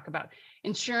talk about: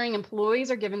 ensuring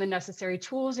employees are given the necessary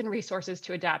tools and resources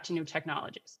to adapt to new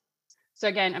technologies. So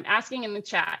again, I'm asking in the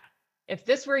chat, if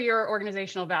this were your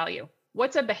organizational value,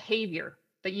 what's a behavior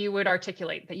that you would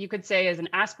articulate, that you could say is an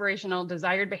aspirational,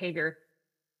 desired behavior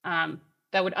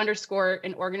that would underscore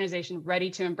an organization ready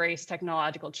to embrace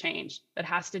technological change that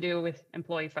has to do with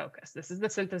employee focus? This is the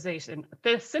synthesization.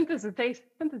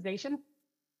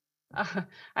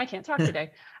 I can't talk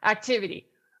today. Activity.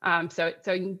 So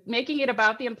making it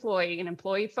about the employee, an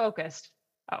employee-focused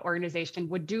organization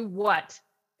would do what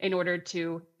in order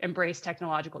to embrace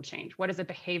technological change? What is a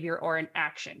behavior or an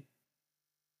action?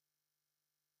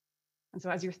 And so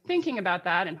as you're thinking about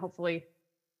that and hopefully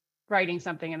writing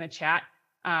something in the chat,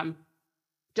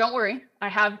 don't worry, I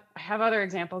have other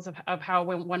examples of how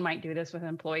one might do this with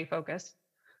employee focus.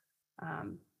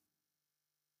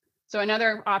 So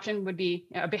another option would be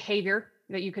a behavior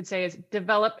that you could say is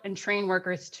develop and train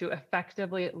workers to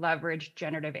effectively leverage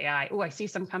generative AI. Oh, I see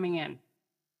some coming in.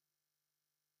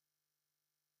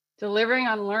 Delivering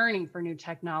on learning for new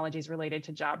technologies related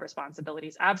to job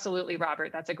responsibilities. Absolutely,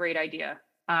 Robert, that's a great idea.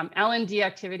 L&D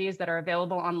activities that are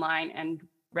available online and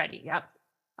ready. Yep.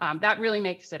 That really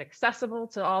makes it accessible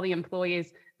to all the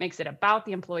employees, makes it about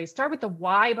the employees. Start with the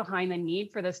why behind the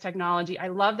need for this technology. I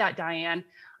love that, Diane.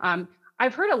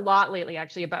 I've heard a lot lately,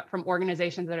 actually, from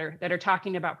organizations that are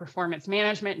talking about performance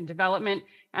management and development,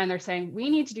 and they're saying we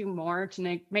need to do more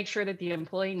to make sure that the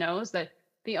employee knows that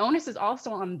the onus is also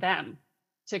on them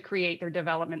to create their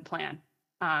development plan,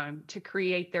 to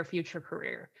create their future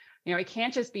career. It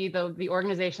can't just be the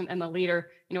organization and the leader,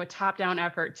 a top-down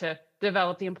effort to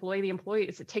develop the employee. The employee,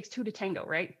 it takes two to tango,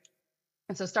 right?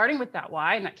 And so starting with that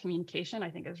why and that communication,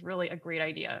 I think is really a great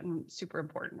idea and super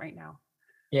important right now.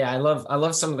 Yeah, I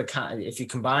love some of if you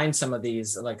combine some of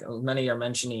these, like many are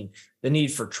mentioning the need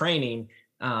for training,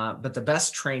 but the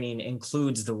best training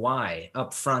includes the why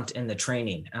up front in the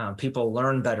training. People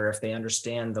learn better if they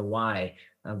understand the why,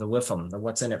 the WIFM, the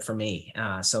what's in it for me.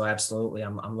 So absolutely,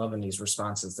 I'm loving these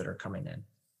responses that are coming in.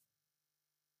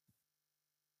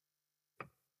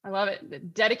 I love it. The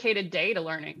dedicated day to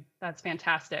learning. That's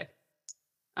fantastic.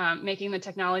 Making the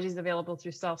technologies available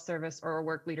through self-service or a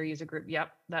work leader user group.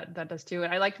 Yep, that does too.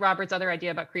 And I liked Robert's other idea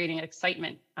about creating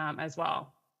excitement as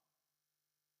well.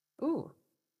 Ooh,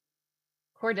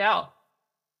 Cordell.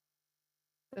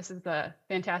 This is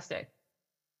fantastic.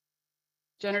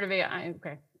 Generative AI,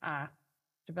 okay.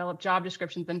 Develop job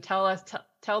descriptions and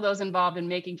tell those involved in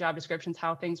making job descriptions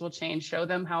how things will change, show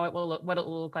them how it will look, what it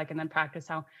will look like, and then practice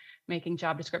how making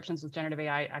job descriptions with generative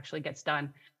AI actually gets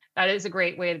done. That is a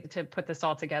great way to put this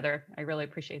all together. I really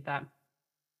appreciate that.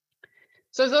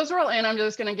 So as those roll in, I'm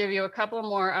just going to give you a couple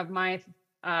more of my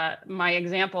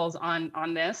examples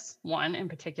on this one in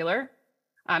particular.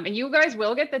 And you guys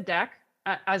will get the deck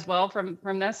as well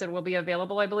from this. It will be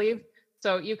available, I believe.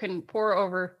 So you can pour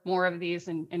over more of these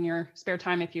in your spare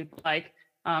time if you'd like,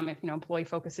 if employee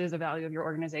focus is a value of your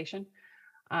organization.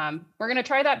 We're going to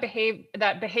try that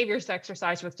behaviors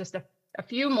exercise with just a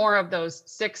few more of those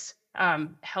 6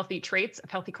 healthy traits of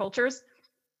healthy cultures.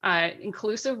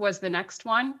 Inclusive was the next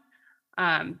one.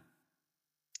 And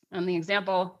the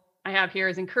example I have here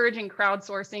is encouraging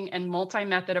crowdsourcing and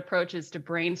multi-method approaches to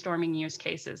brainstorming use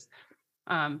cases.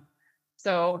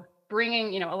 So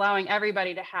bringing, allowing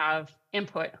everybody to have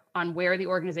input on where the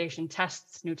organization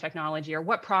tests new technology or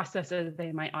what processes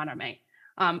they might automate.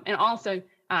 And also,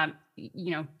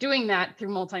 doing that through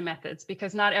multi-methods,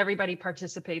 because not everybody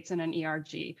participates in an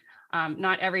ERG.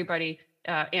 Not everybody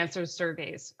answers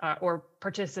surveys or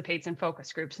participates in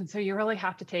focus groups. And so you really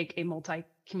have to take a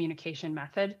multi-communication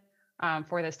method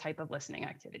for this type of listening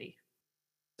activity.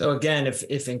 So again,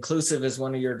 if inclusive is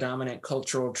one of your dominant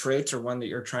cultural traits or one that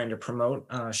you're trying to promote,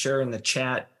 share in the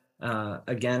chat.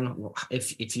 Again,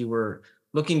 if you were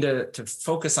looking to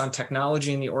focus on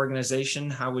technology in the organization,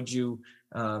 how would you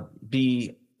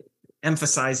be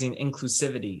emphasizing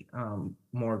inclusivity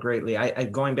more greatly?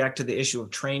 Going back to the issue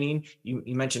of training,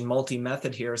 you mentioned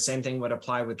multi-method here. Same thing would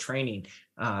apply with training.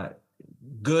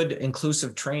 Good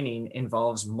inclusive training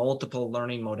involves multiple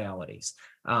learning modalities.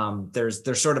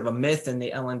 There's sort of a myth in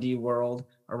the L&D world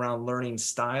around learning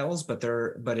styles, but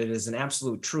it is an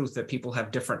absolute truth that people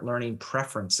have different learning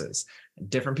preferences.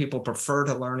 Different people prefer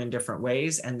to learn in different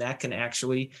ways, and that can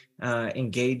actually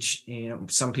engage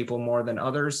some people more than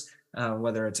others.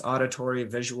 Whether it's auditory,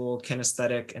 visual,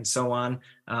 kinesthetic, and so on.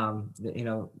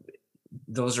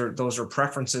 Those are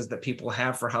preferences that people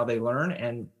have for how they learn,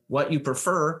 and what you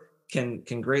prefer can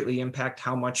greatly impact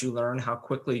how much you learn, how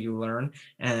quickly you learn,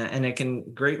 and it can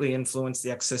greatly influence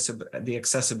the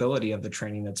accessibility of the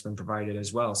training that's been provided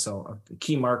as well. So a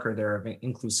key marker there of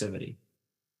inclusivity.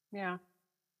 Yeah.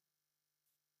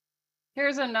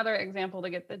 Here's another example to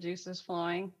get the juices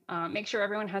flowing. Make sure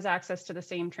everyone has access to the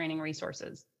same training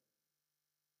resources.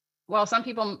 While some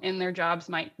people in their jobs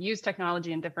might use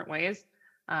technology in different ways,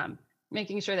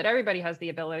 making sure that everybody has the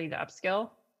ability to upskill,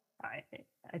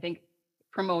 I think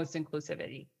promotes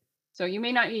inclusivity. So you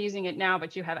may not be using it now,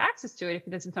 but you have access to it if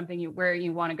this is something where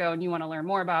you want to go and you want to learn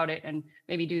more about it and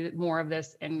maybe do more of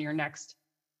this in your next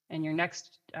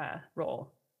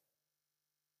role.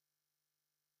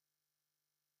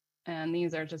 And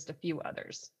these are just a few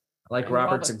others. Like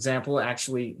Robert's example,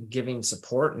 actually giving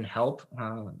support and help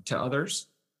to others.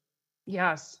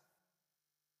 Yes.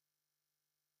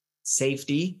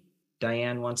 Safety.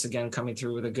 Diane, once again, coming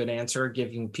through with a good answer,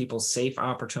 giving people safe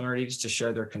opportunities to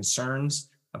share their concerns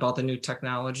about the new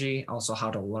technology, also how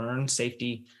to learn.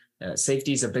 Safety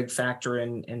is a big factor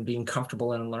in being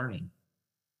comfortable in learning.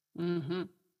 Mm-hmm.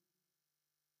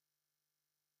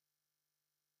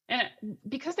 And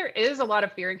because there is a lot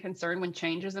of fear and concern when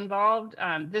change is involved,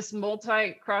 this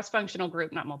cross-functional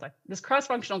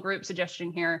group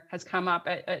suggestion here has come up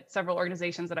at several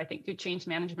organizations that I think do change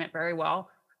management very well,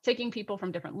 taking people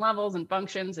from different levels and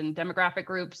functions and demographic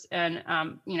groups, and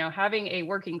having a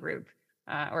working group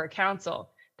or a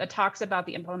council that talks about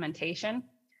the implementation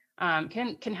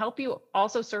can help you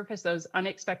also surface those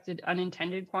unexpected,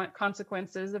 unintended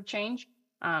consequences of change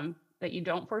that you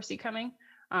don't foresee coming,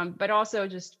 but also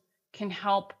just can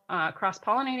help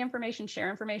cross-pollinate information,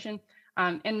 share information,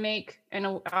 and make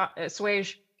and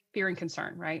assuage fear and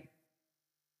concern, right?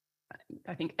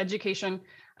 I think education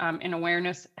and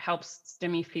awareness helps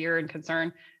stem fear and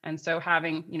concern. And so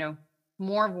having,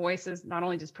 more voices, not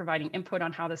only just providing input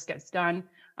on how this gets done,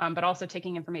 but also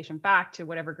taking information back to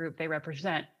whatever group they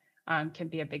represent can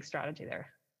be a big strategy there.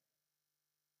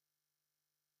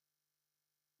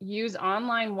 Use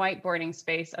online whiteboarding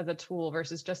space as a tool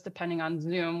versus just depending on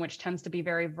Zoom, which tends to be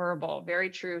very verbal. Very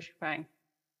true, Shufang.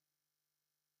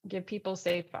 Give people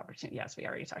safe opportunity. Yes, we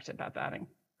already talked about that. And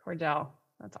Cordell,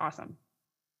 that's awesome.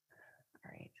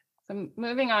 All right, so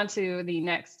moving on to the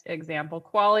next example,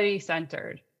 quality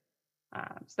centered.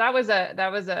 So that was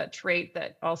a trait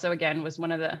that also, again, was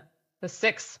one of the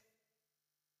 6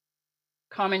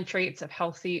 common traits of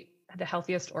the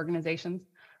healthiest organizations.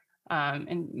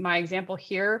 And my example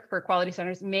here for quality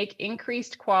centers: make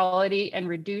increased quality and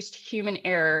reduced human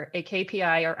error a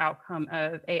KPI or outcome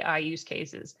of AI use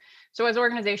cases. So as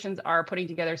organizations are putting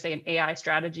together, say, an AI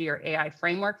strategy or AI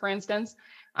framework, for instance,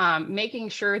 making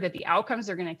sure that the outcomes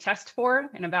they're going to test for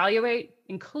and evaluate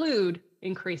include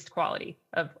increased quality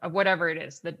of whatever it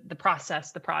is, the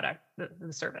process, the product,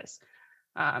 the service,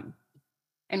 and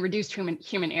reduced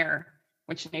human error,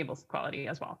 which enables quality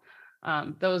as well.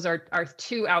 Those are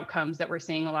 2 outcomes that we're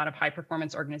seeing a lot of high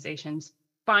performance organizations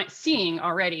seeing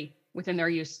already within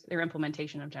their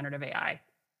implementation of generative AI.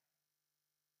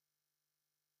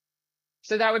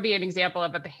 So that would be an example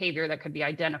of a behavior that could be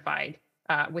identified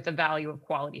with a value of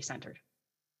quality centered.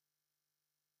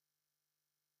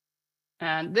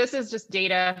 And this is just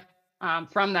data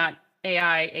from that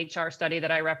AI HR study that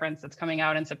I referenced that's coming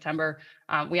out in September.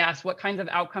 We asked, what kinds of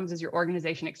outcomes is your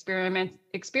organization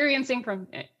experiencing from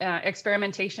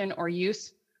experimentation or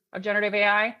use of generative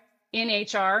AI in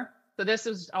HR? So this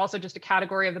is also just a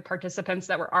category of the participants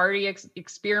that were already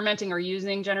experimenting or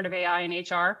using generative AI in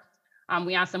HR.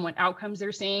 We asked them what outcomes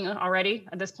they're seeing already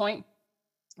at this point.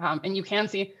 And you can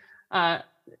see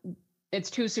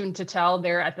it's too soon to tell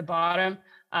there at the bottom.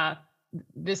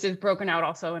 This is broken out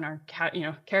also in our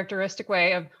characteristic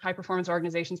way of high performance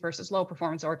organizations versus low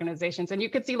performance organizations. And you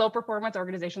could see low performance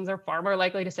organizations are far more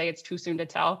likely to say it's too soon to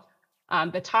tell.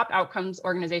 The top outcomes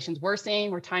organizations were seeing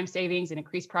were time savings and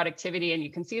increased productivity. And you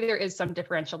can see there is some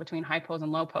differential between high pos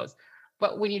and low pos.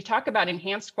 But when you talk about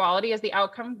enhanced quality as the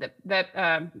outcome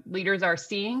that leaders are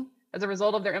seeing as a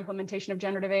result of their implementation of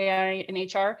generative AI in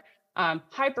HR,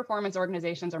 high performance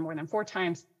organizations are more than 4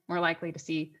 times more likely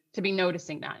to be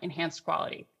noticing that enhanced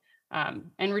quality.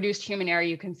 And reduced human error,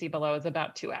 you can see below, is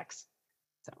about 2x.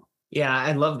 So yeah,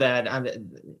 I love that. I'm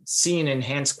seeing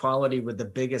enhanced quality with the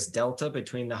biggest delta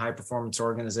between the high performance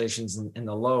organizations and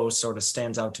the low sort of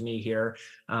stands out to me here.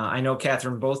 I know,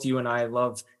 Katheryn, both you and I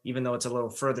love, even though it's a little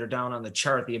further down on the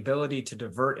chart, the ability to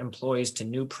divert employees to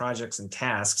new projects and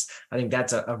tasks. I think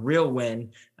that's a real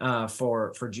win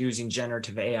for using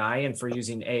generative AI and for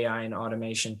using AI and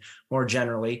automation more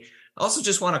generally. I also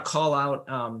just want to call out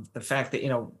the fact that,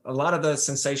 a lot of the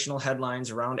sensational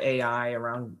headlines around AI,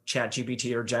 around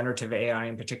ChatGPT or generative AI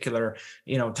in particular,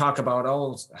 talk about,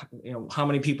 how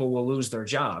many people will lose their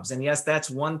jobs. And yes, that's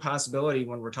one possibility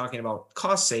when we're talking about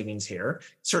cost savings here.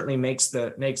 It certainly makes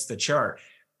the chart.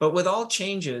 But with all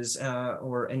changes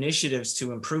or initiatives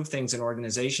to improve things in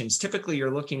organizations, typically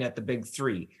you're looking at the big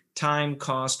 3: time,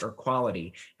 cost, or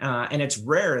quality. And it's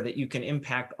rare that you can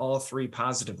impact all 3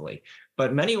 positively.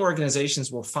 But many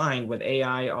organizations will find with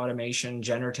AI, automation,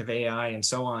 generative AI, and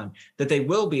so on, that they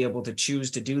will be able to choose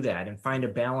to do that and find a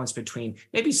balance between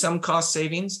maybe some cost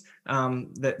savings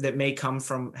that may come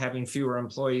from having fewer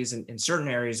employees in certain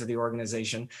areas of the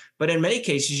organization. But in many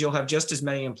cases, you'll have just as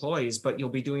many employees, but you'll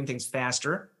be doing things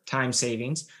faster, time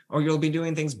savings, or you'll be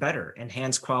doing things better,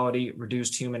 enhanced quality,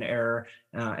 reduced human error,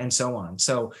 and so on.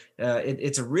 So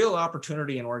it's a real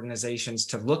opportunity in organizations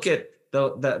to look at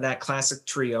that classic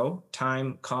trio: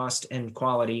 time, cost, and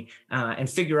quality, and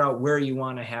figure out where you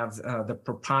want to have the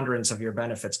preponderance of your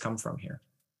benefits come from here.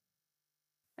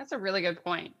 That's a really good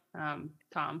point,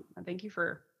 Tom. Thank you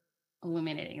for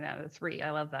illuminating that. The 3,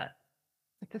 I love that.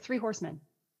 Like the 3 horsemen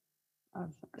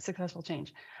of successful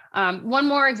change. One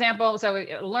more example. So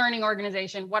a learning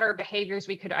organization, what are behaviors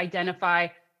we could identify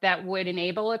that would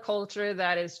enable a culture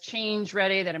that is change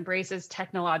ready, that embraces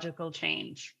technological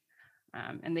change?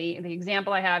 And the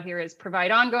example I have here is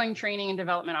provide ongoing training and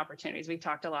development opportunities. We've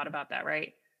talked a lot about that,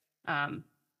 right?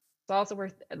 It's also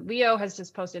worth, Leo has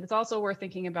just posted, it's also worth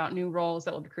thinking about new roles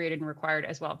that will be created and required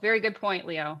as well. Very good point,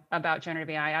 Leo, about generative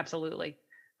AI, absolutely.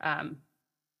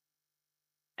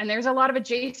 And there's a lot of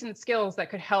adjacent skills that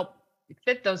could help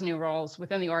fit those new roles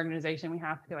within the organization. We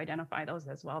have to identify those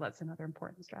as well. That's another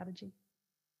important strategy.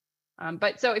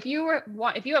 But so if you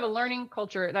have a learning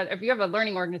culture, if you have a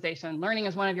learning organization, learning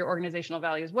is one of your organizational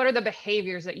values, what are the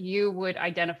behaviors that you would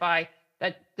identify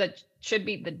that should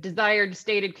be the desired,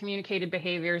 stated, communicated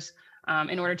behaviors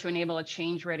in order to enable a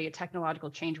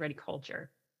technological change-ready culture?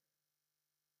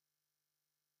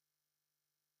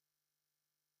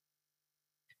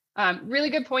 Really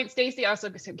good point, Stacy.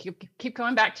 Also, keep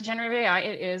going back to generative AI.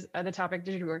 It is the topic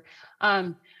du jour.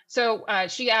 So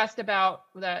she asked about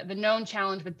the known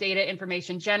challenge with data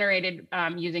information generated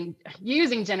using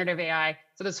generative AI.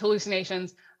 So those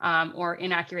hallucinations or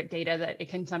inaccurate data that it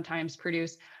can sometimes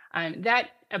produce. That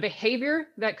a behavior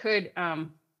that could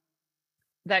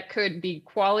be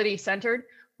quality centered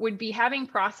would be having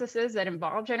processes that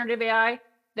involve generative AI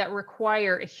that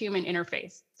require a human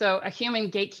interface. So a human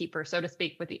gatekeeper, so to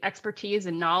speak, with the expertise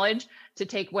and knowledge to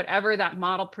take whatever that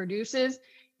model produces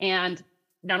and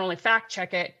not only fact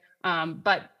check it,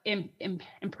 but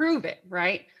improve it,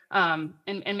 right? And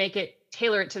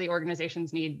tailor it to the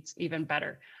organization's needs even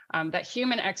better. That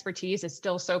human expertise is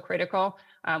still so critical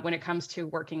when it comes to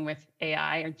working with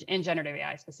AI and generative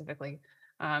AI specifically.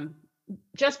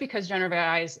 Just because generative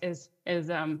AI is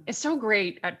so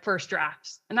great at first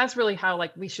drafts, and that's really how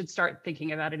we should start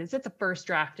thinking about it. It's a first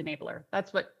draft enabler.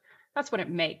 That's what it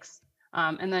makes,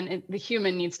 and then the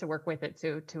human needs to work with it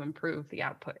to improve the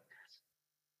output.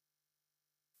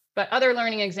 But other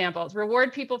learning examples: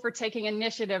 reward people for taking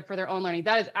initiative for their own learning.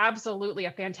 That is absolutely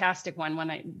a fantastic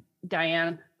one.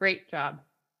 Diane, great job.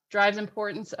 Drives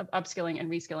importance of upskilling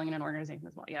and reskilling in an organization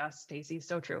as well. Yes, Stacy,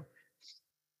 so true.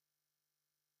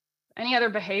 Any other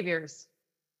behaviors?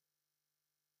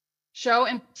 Show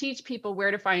and teach people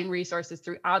where to find resources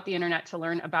throughout the internet to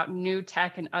learn about new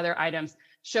tech and other items.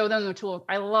 Show them the tools.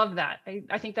 I love that.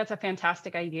 I think that's a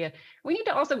fantastic idea. We need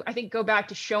to also, I think, go back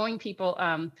to showing people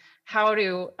how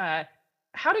to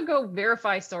go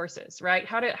verify sources, right?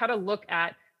 How to look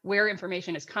at where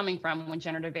information is coming from when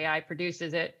generative AI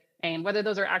produces it, and whether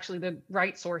those are actually the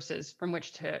right sources from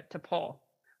which to pull.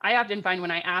 I often find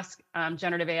when I ask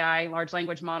generative AI, large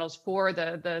language models for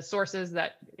the sources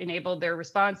that enabled their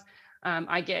response,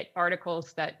 I get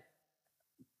articles that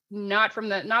not from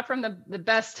the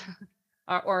best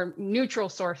or neutral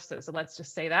sources. So let's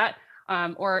just say that,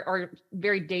 or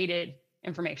very dated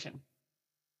information.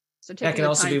 So that can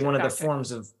also be one of the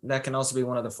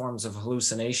forms of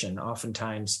hallucination.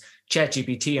 Oftentimes,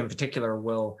 ChatGPT in particular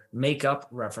will make up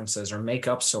references or make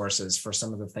up sources for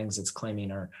some of the things it's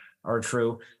claiming are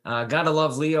true. Gotta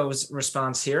love Leo's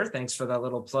response here. Thanks for that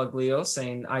little plug, Leo,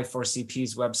 saying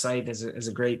i4cp's website is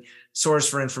a great source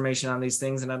for information on these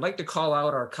things. And I'd like to call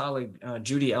out our colleague,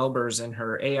 Judy Elbers, and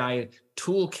her AI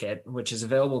toolkit, which is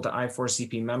available to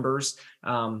i4cp members.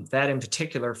 That in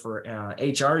particular for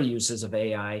HR uses of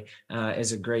AI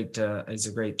is a great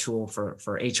tool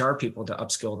for HR people to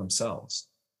upskill themselves.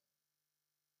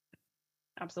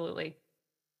 Absolutely.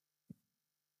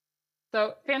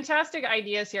 So fantastic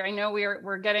ideas here. I know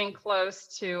we're getting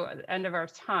close to the end of our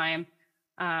time.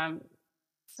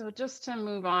 So just to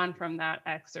move on from that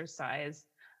exercise,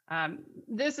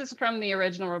 this is from the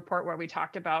original report where we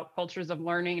talked about cultures of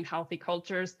learning and healthy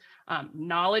cultures.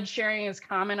 Knowledge sharing is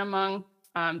common among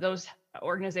those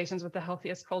organizations with the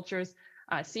healthiest cultures.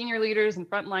 Senior leaders and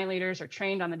frontline leaders are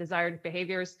trained on the desired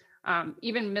behaviors.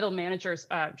 Even middle managers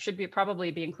should probably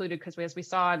be included, because as we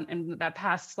saw in that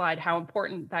past slide, how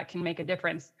important that can make a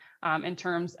difference in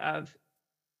terms of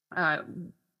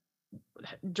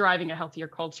driving a healthier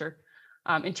culture.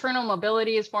 Internal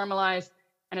mobility is formalized,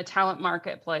 and a talent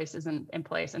marketplace is in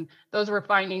place. And those were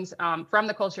findings from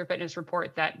the Culture Fitness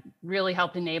report that really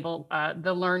helped enable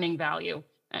the learning value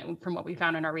from what we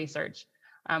found in our research.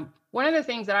 One of the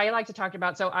things that I like to talk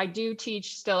about, so I do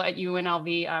teach still at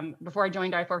UNLV. Before I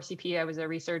joined i4cp, I was a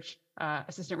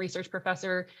assistant research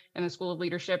professor in the School of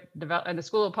Leadership, in the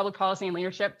School of Public Policy and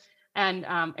Leadership. And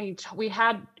we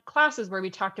had classes where we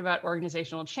talked about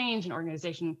organizational change and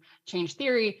organization change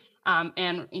theory.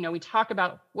 And we talk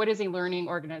about what is a learning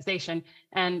organization,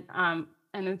 and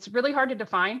it's really hard to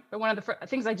define. But one of the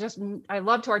things I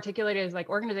love to articulate is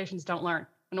organizations don't learn.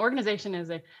 An organization is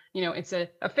it's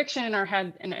a fiction in our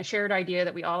head and a shared idea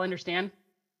that we all understand,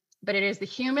 but it is the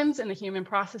humans and the human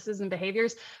processes and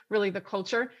behaviors, really the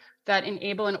culture, that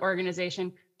enable an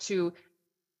organization to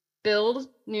build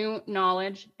new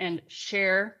knowledge and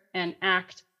share and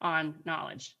act on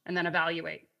knowledge and then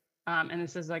evaluate. And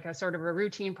this is like a sort of a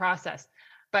routine process,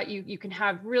 but you can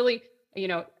have really,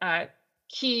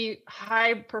 key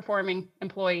high performing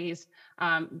employees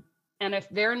And if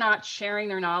they're not sharing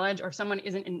their knowledge, or someone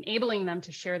isn't enabling them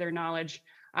to share their knowledge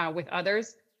with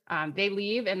others, they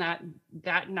leave, and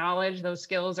that knowledge, those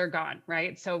skills are gone,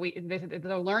 right? So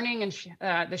the learning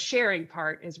and the sharing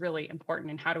part is really important.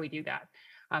 And how do we do that?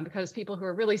 Because people who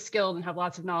are really skilled and have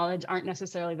lots of knowledge aren't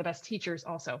necessarily the best teachers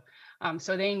also.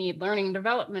 So they need learning and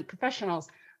development professionals,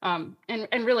 and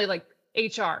really like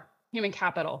HR, human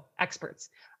capital experts,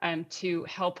 to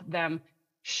help them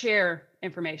share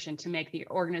information to make the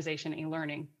organization a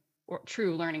learning or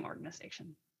true learning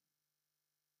organization.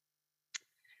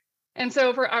 And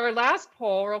so for our last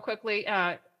poll, real quickly,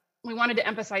 we wanted to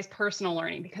emphasize personal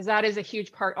learning, because that is a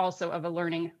huge part also of a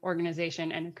learning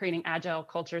organization and creating agile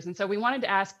cultures. And so we wanted to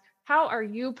ask, how are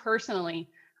you personally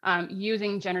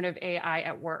using generative AI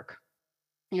at work?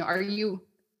 Are you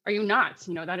not?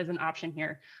 That is an option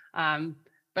here.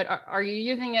 But are you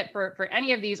using it for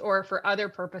any of these, or for other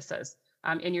purposes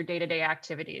in your day-to-day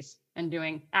activities and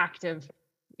doing active,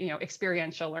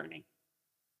 experiential learning?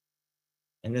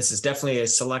 And this is definitely a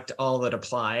select all that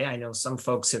apply. I know some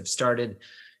folks have started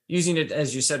using it,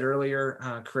 as you said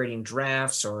earlier, creating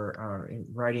drafts or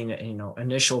writing,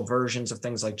 initial versions of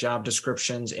things like job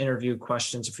descriptions, interview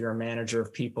questions. If you're a manager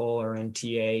of people or in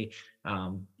TA,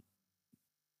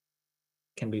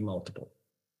 can be multiple.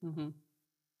 Mm-hmm.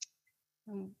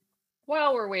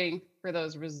 While we're waiting for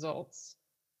those results,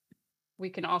 we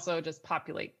can also just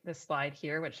populate this slide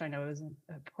here, which I know is an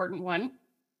important one.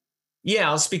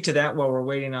 Yeah, I'll speak to that while we're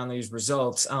waiting on these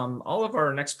results. All of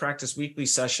our Next Practice Weekly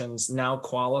sessions now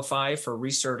qualify for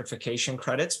recertification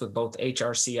credits with both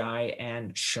HRCI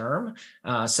and SHRM.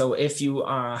 So if you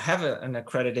have an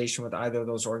accreditation with either of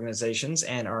those organizations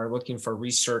and are looking for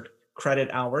recert credit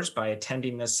hours by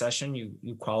attending this session,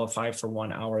 you qualify for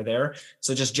 1 hour there.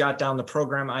 So just jot down the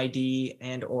program ID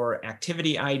and or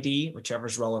activity ID, whichever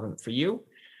is relevant for you.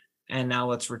 And now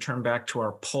let's return back to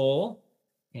our poll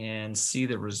and see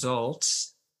the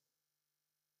results.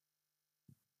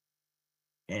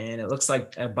 And it looks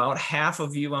like about half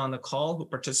of you on the call who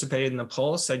participated in the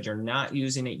poll said you're not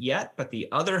using it yet, but the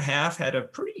other half had a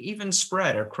pretty even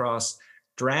spread across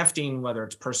drafting, whether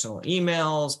it's personal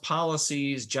emails,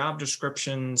 policies, job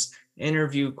descriptions,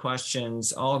 interview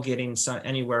questions, all getting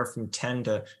anywhere from 10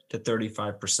 to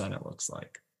 35%, it looks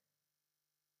like.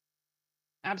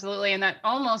 Absolutely, and that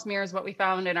almost mirrors what we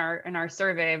found in our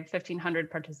survey of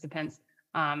 1,500 participants.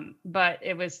 But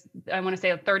it was, I want to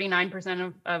say,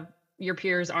 39% of your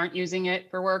peers aren't using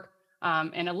it for work,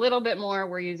 and a little bit more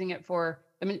were using it for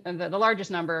the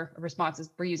largest number of responses.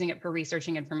 We're using it for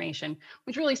researching information,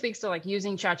 which really speaks to like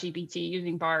using ChatGPT,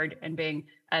 using Bard and Bing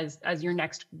as your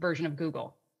next version of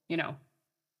Google.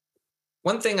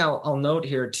 One thing I'll note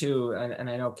here too, and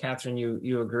I know Katheryn,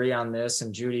 you agree on this,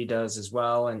 and Judy does as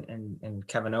well, and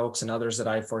Kevin Oakes and others at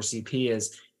i4cp,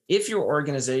 is if your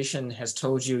organization has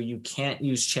told you can't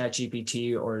use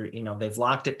ChatGPT, or they've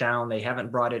locked it down, they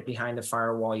haven't brought it behind the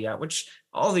firewall yet, which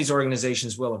all these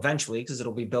organizations will eventually, because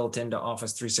it'll be built into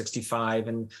Office 365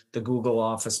 and the Google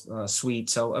Office suite.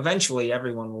 So eventually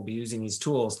everyone will be using these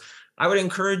tools. I would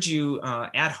encourage you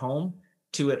at home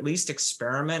to at least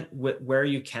experiment with where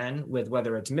you can with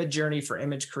whether it's Midjourney for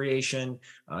image creation,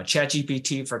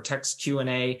 ChatGPT for text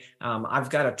Q&A. I've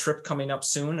got a trip coming up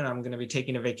soon and I'm going to be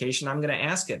taking a vacation. I'm going to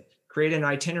ask it, create an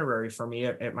itinerary for me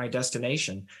at my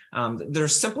destination.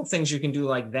 There's simple things you can do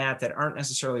like that aren't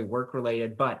necessarily work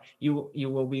related, but you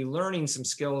will be learning some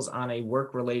skills on a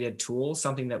work related tool,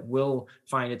 something that will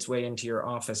find its way into your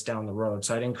office down the road.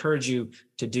 So I'd encourage you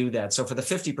to do that. So for the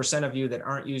 50% of you that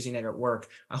aren't using it at work,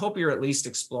 I hope you're at least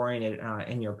exploring it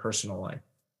in your personal life.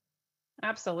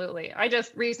 Absolutely. I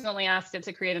just recently asked it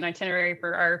to create an itinerary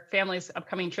for our family's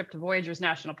upcoming trip to Voyageurs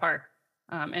National Park.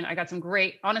 And I got some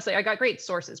great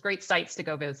sources, great sites to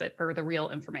go visit for the real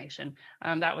information.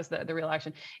 That was the real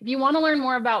action. If you want to learn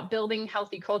more about building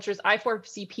healthy cultures,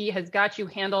 i4cp has got you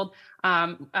handled.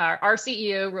 Our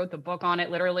CEO wrote the book on it,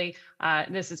 literally.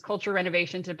 This is Culture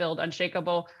Renovation to Build an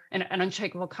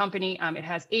Unshakable Company. It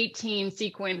has 18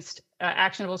 sequenced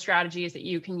actionable strategies that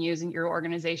you can use in your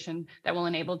organization that will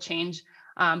enable change.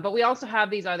 But we also have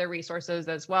these other resources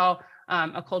as well.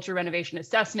 A culture renovation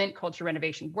assessment, culture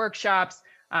renovation workshops,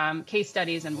 case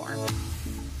studies, and more.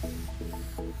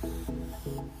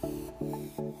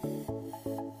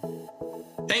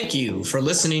 Thank you for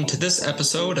listening to this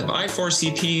episode of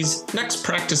i4cp's Next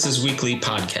Practices Weekly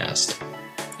podcast.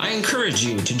 I encourage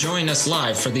you to join us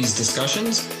live for these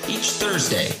discussions each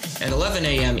Thursday at 11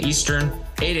 a.m. Eastern,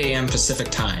 8 a.m. Pacific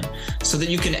time, so that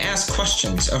you can ask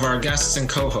questions of our guests and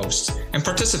co-hosts and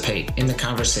participate in the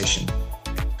conversation.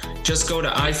 Just go to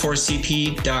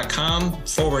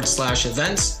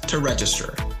i4cp.com/events to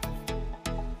register.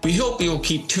 We hope you'll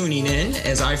keep tuning in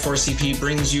as i4cp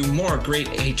brings you more great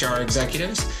HR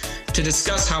executives to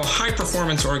discuss how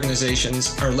high-performance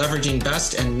organizations are leveraging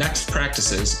best and next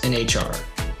practices in HR.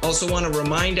 Also want to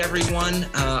remind everyone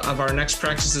of our Next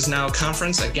Practices Now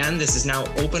conference. Again, this is now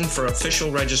open for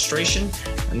official registration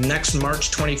next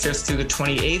March 25th through the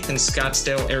 28th in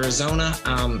Scottsdale, Arizona.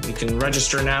 You can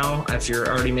register now if you're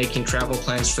already making travel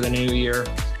plans for the new year.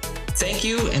 Thank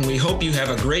you, and we hope you have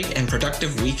a great and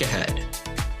productive week ahead.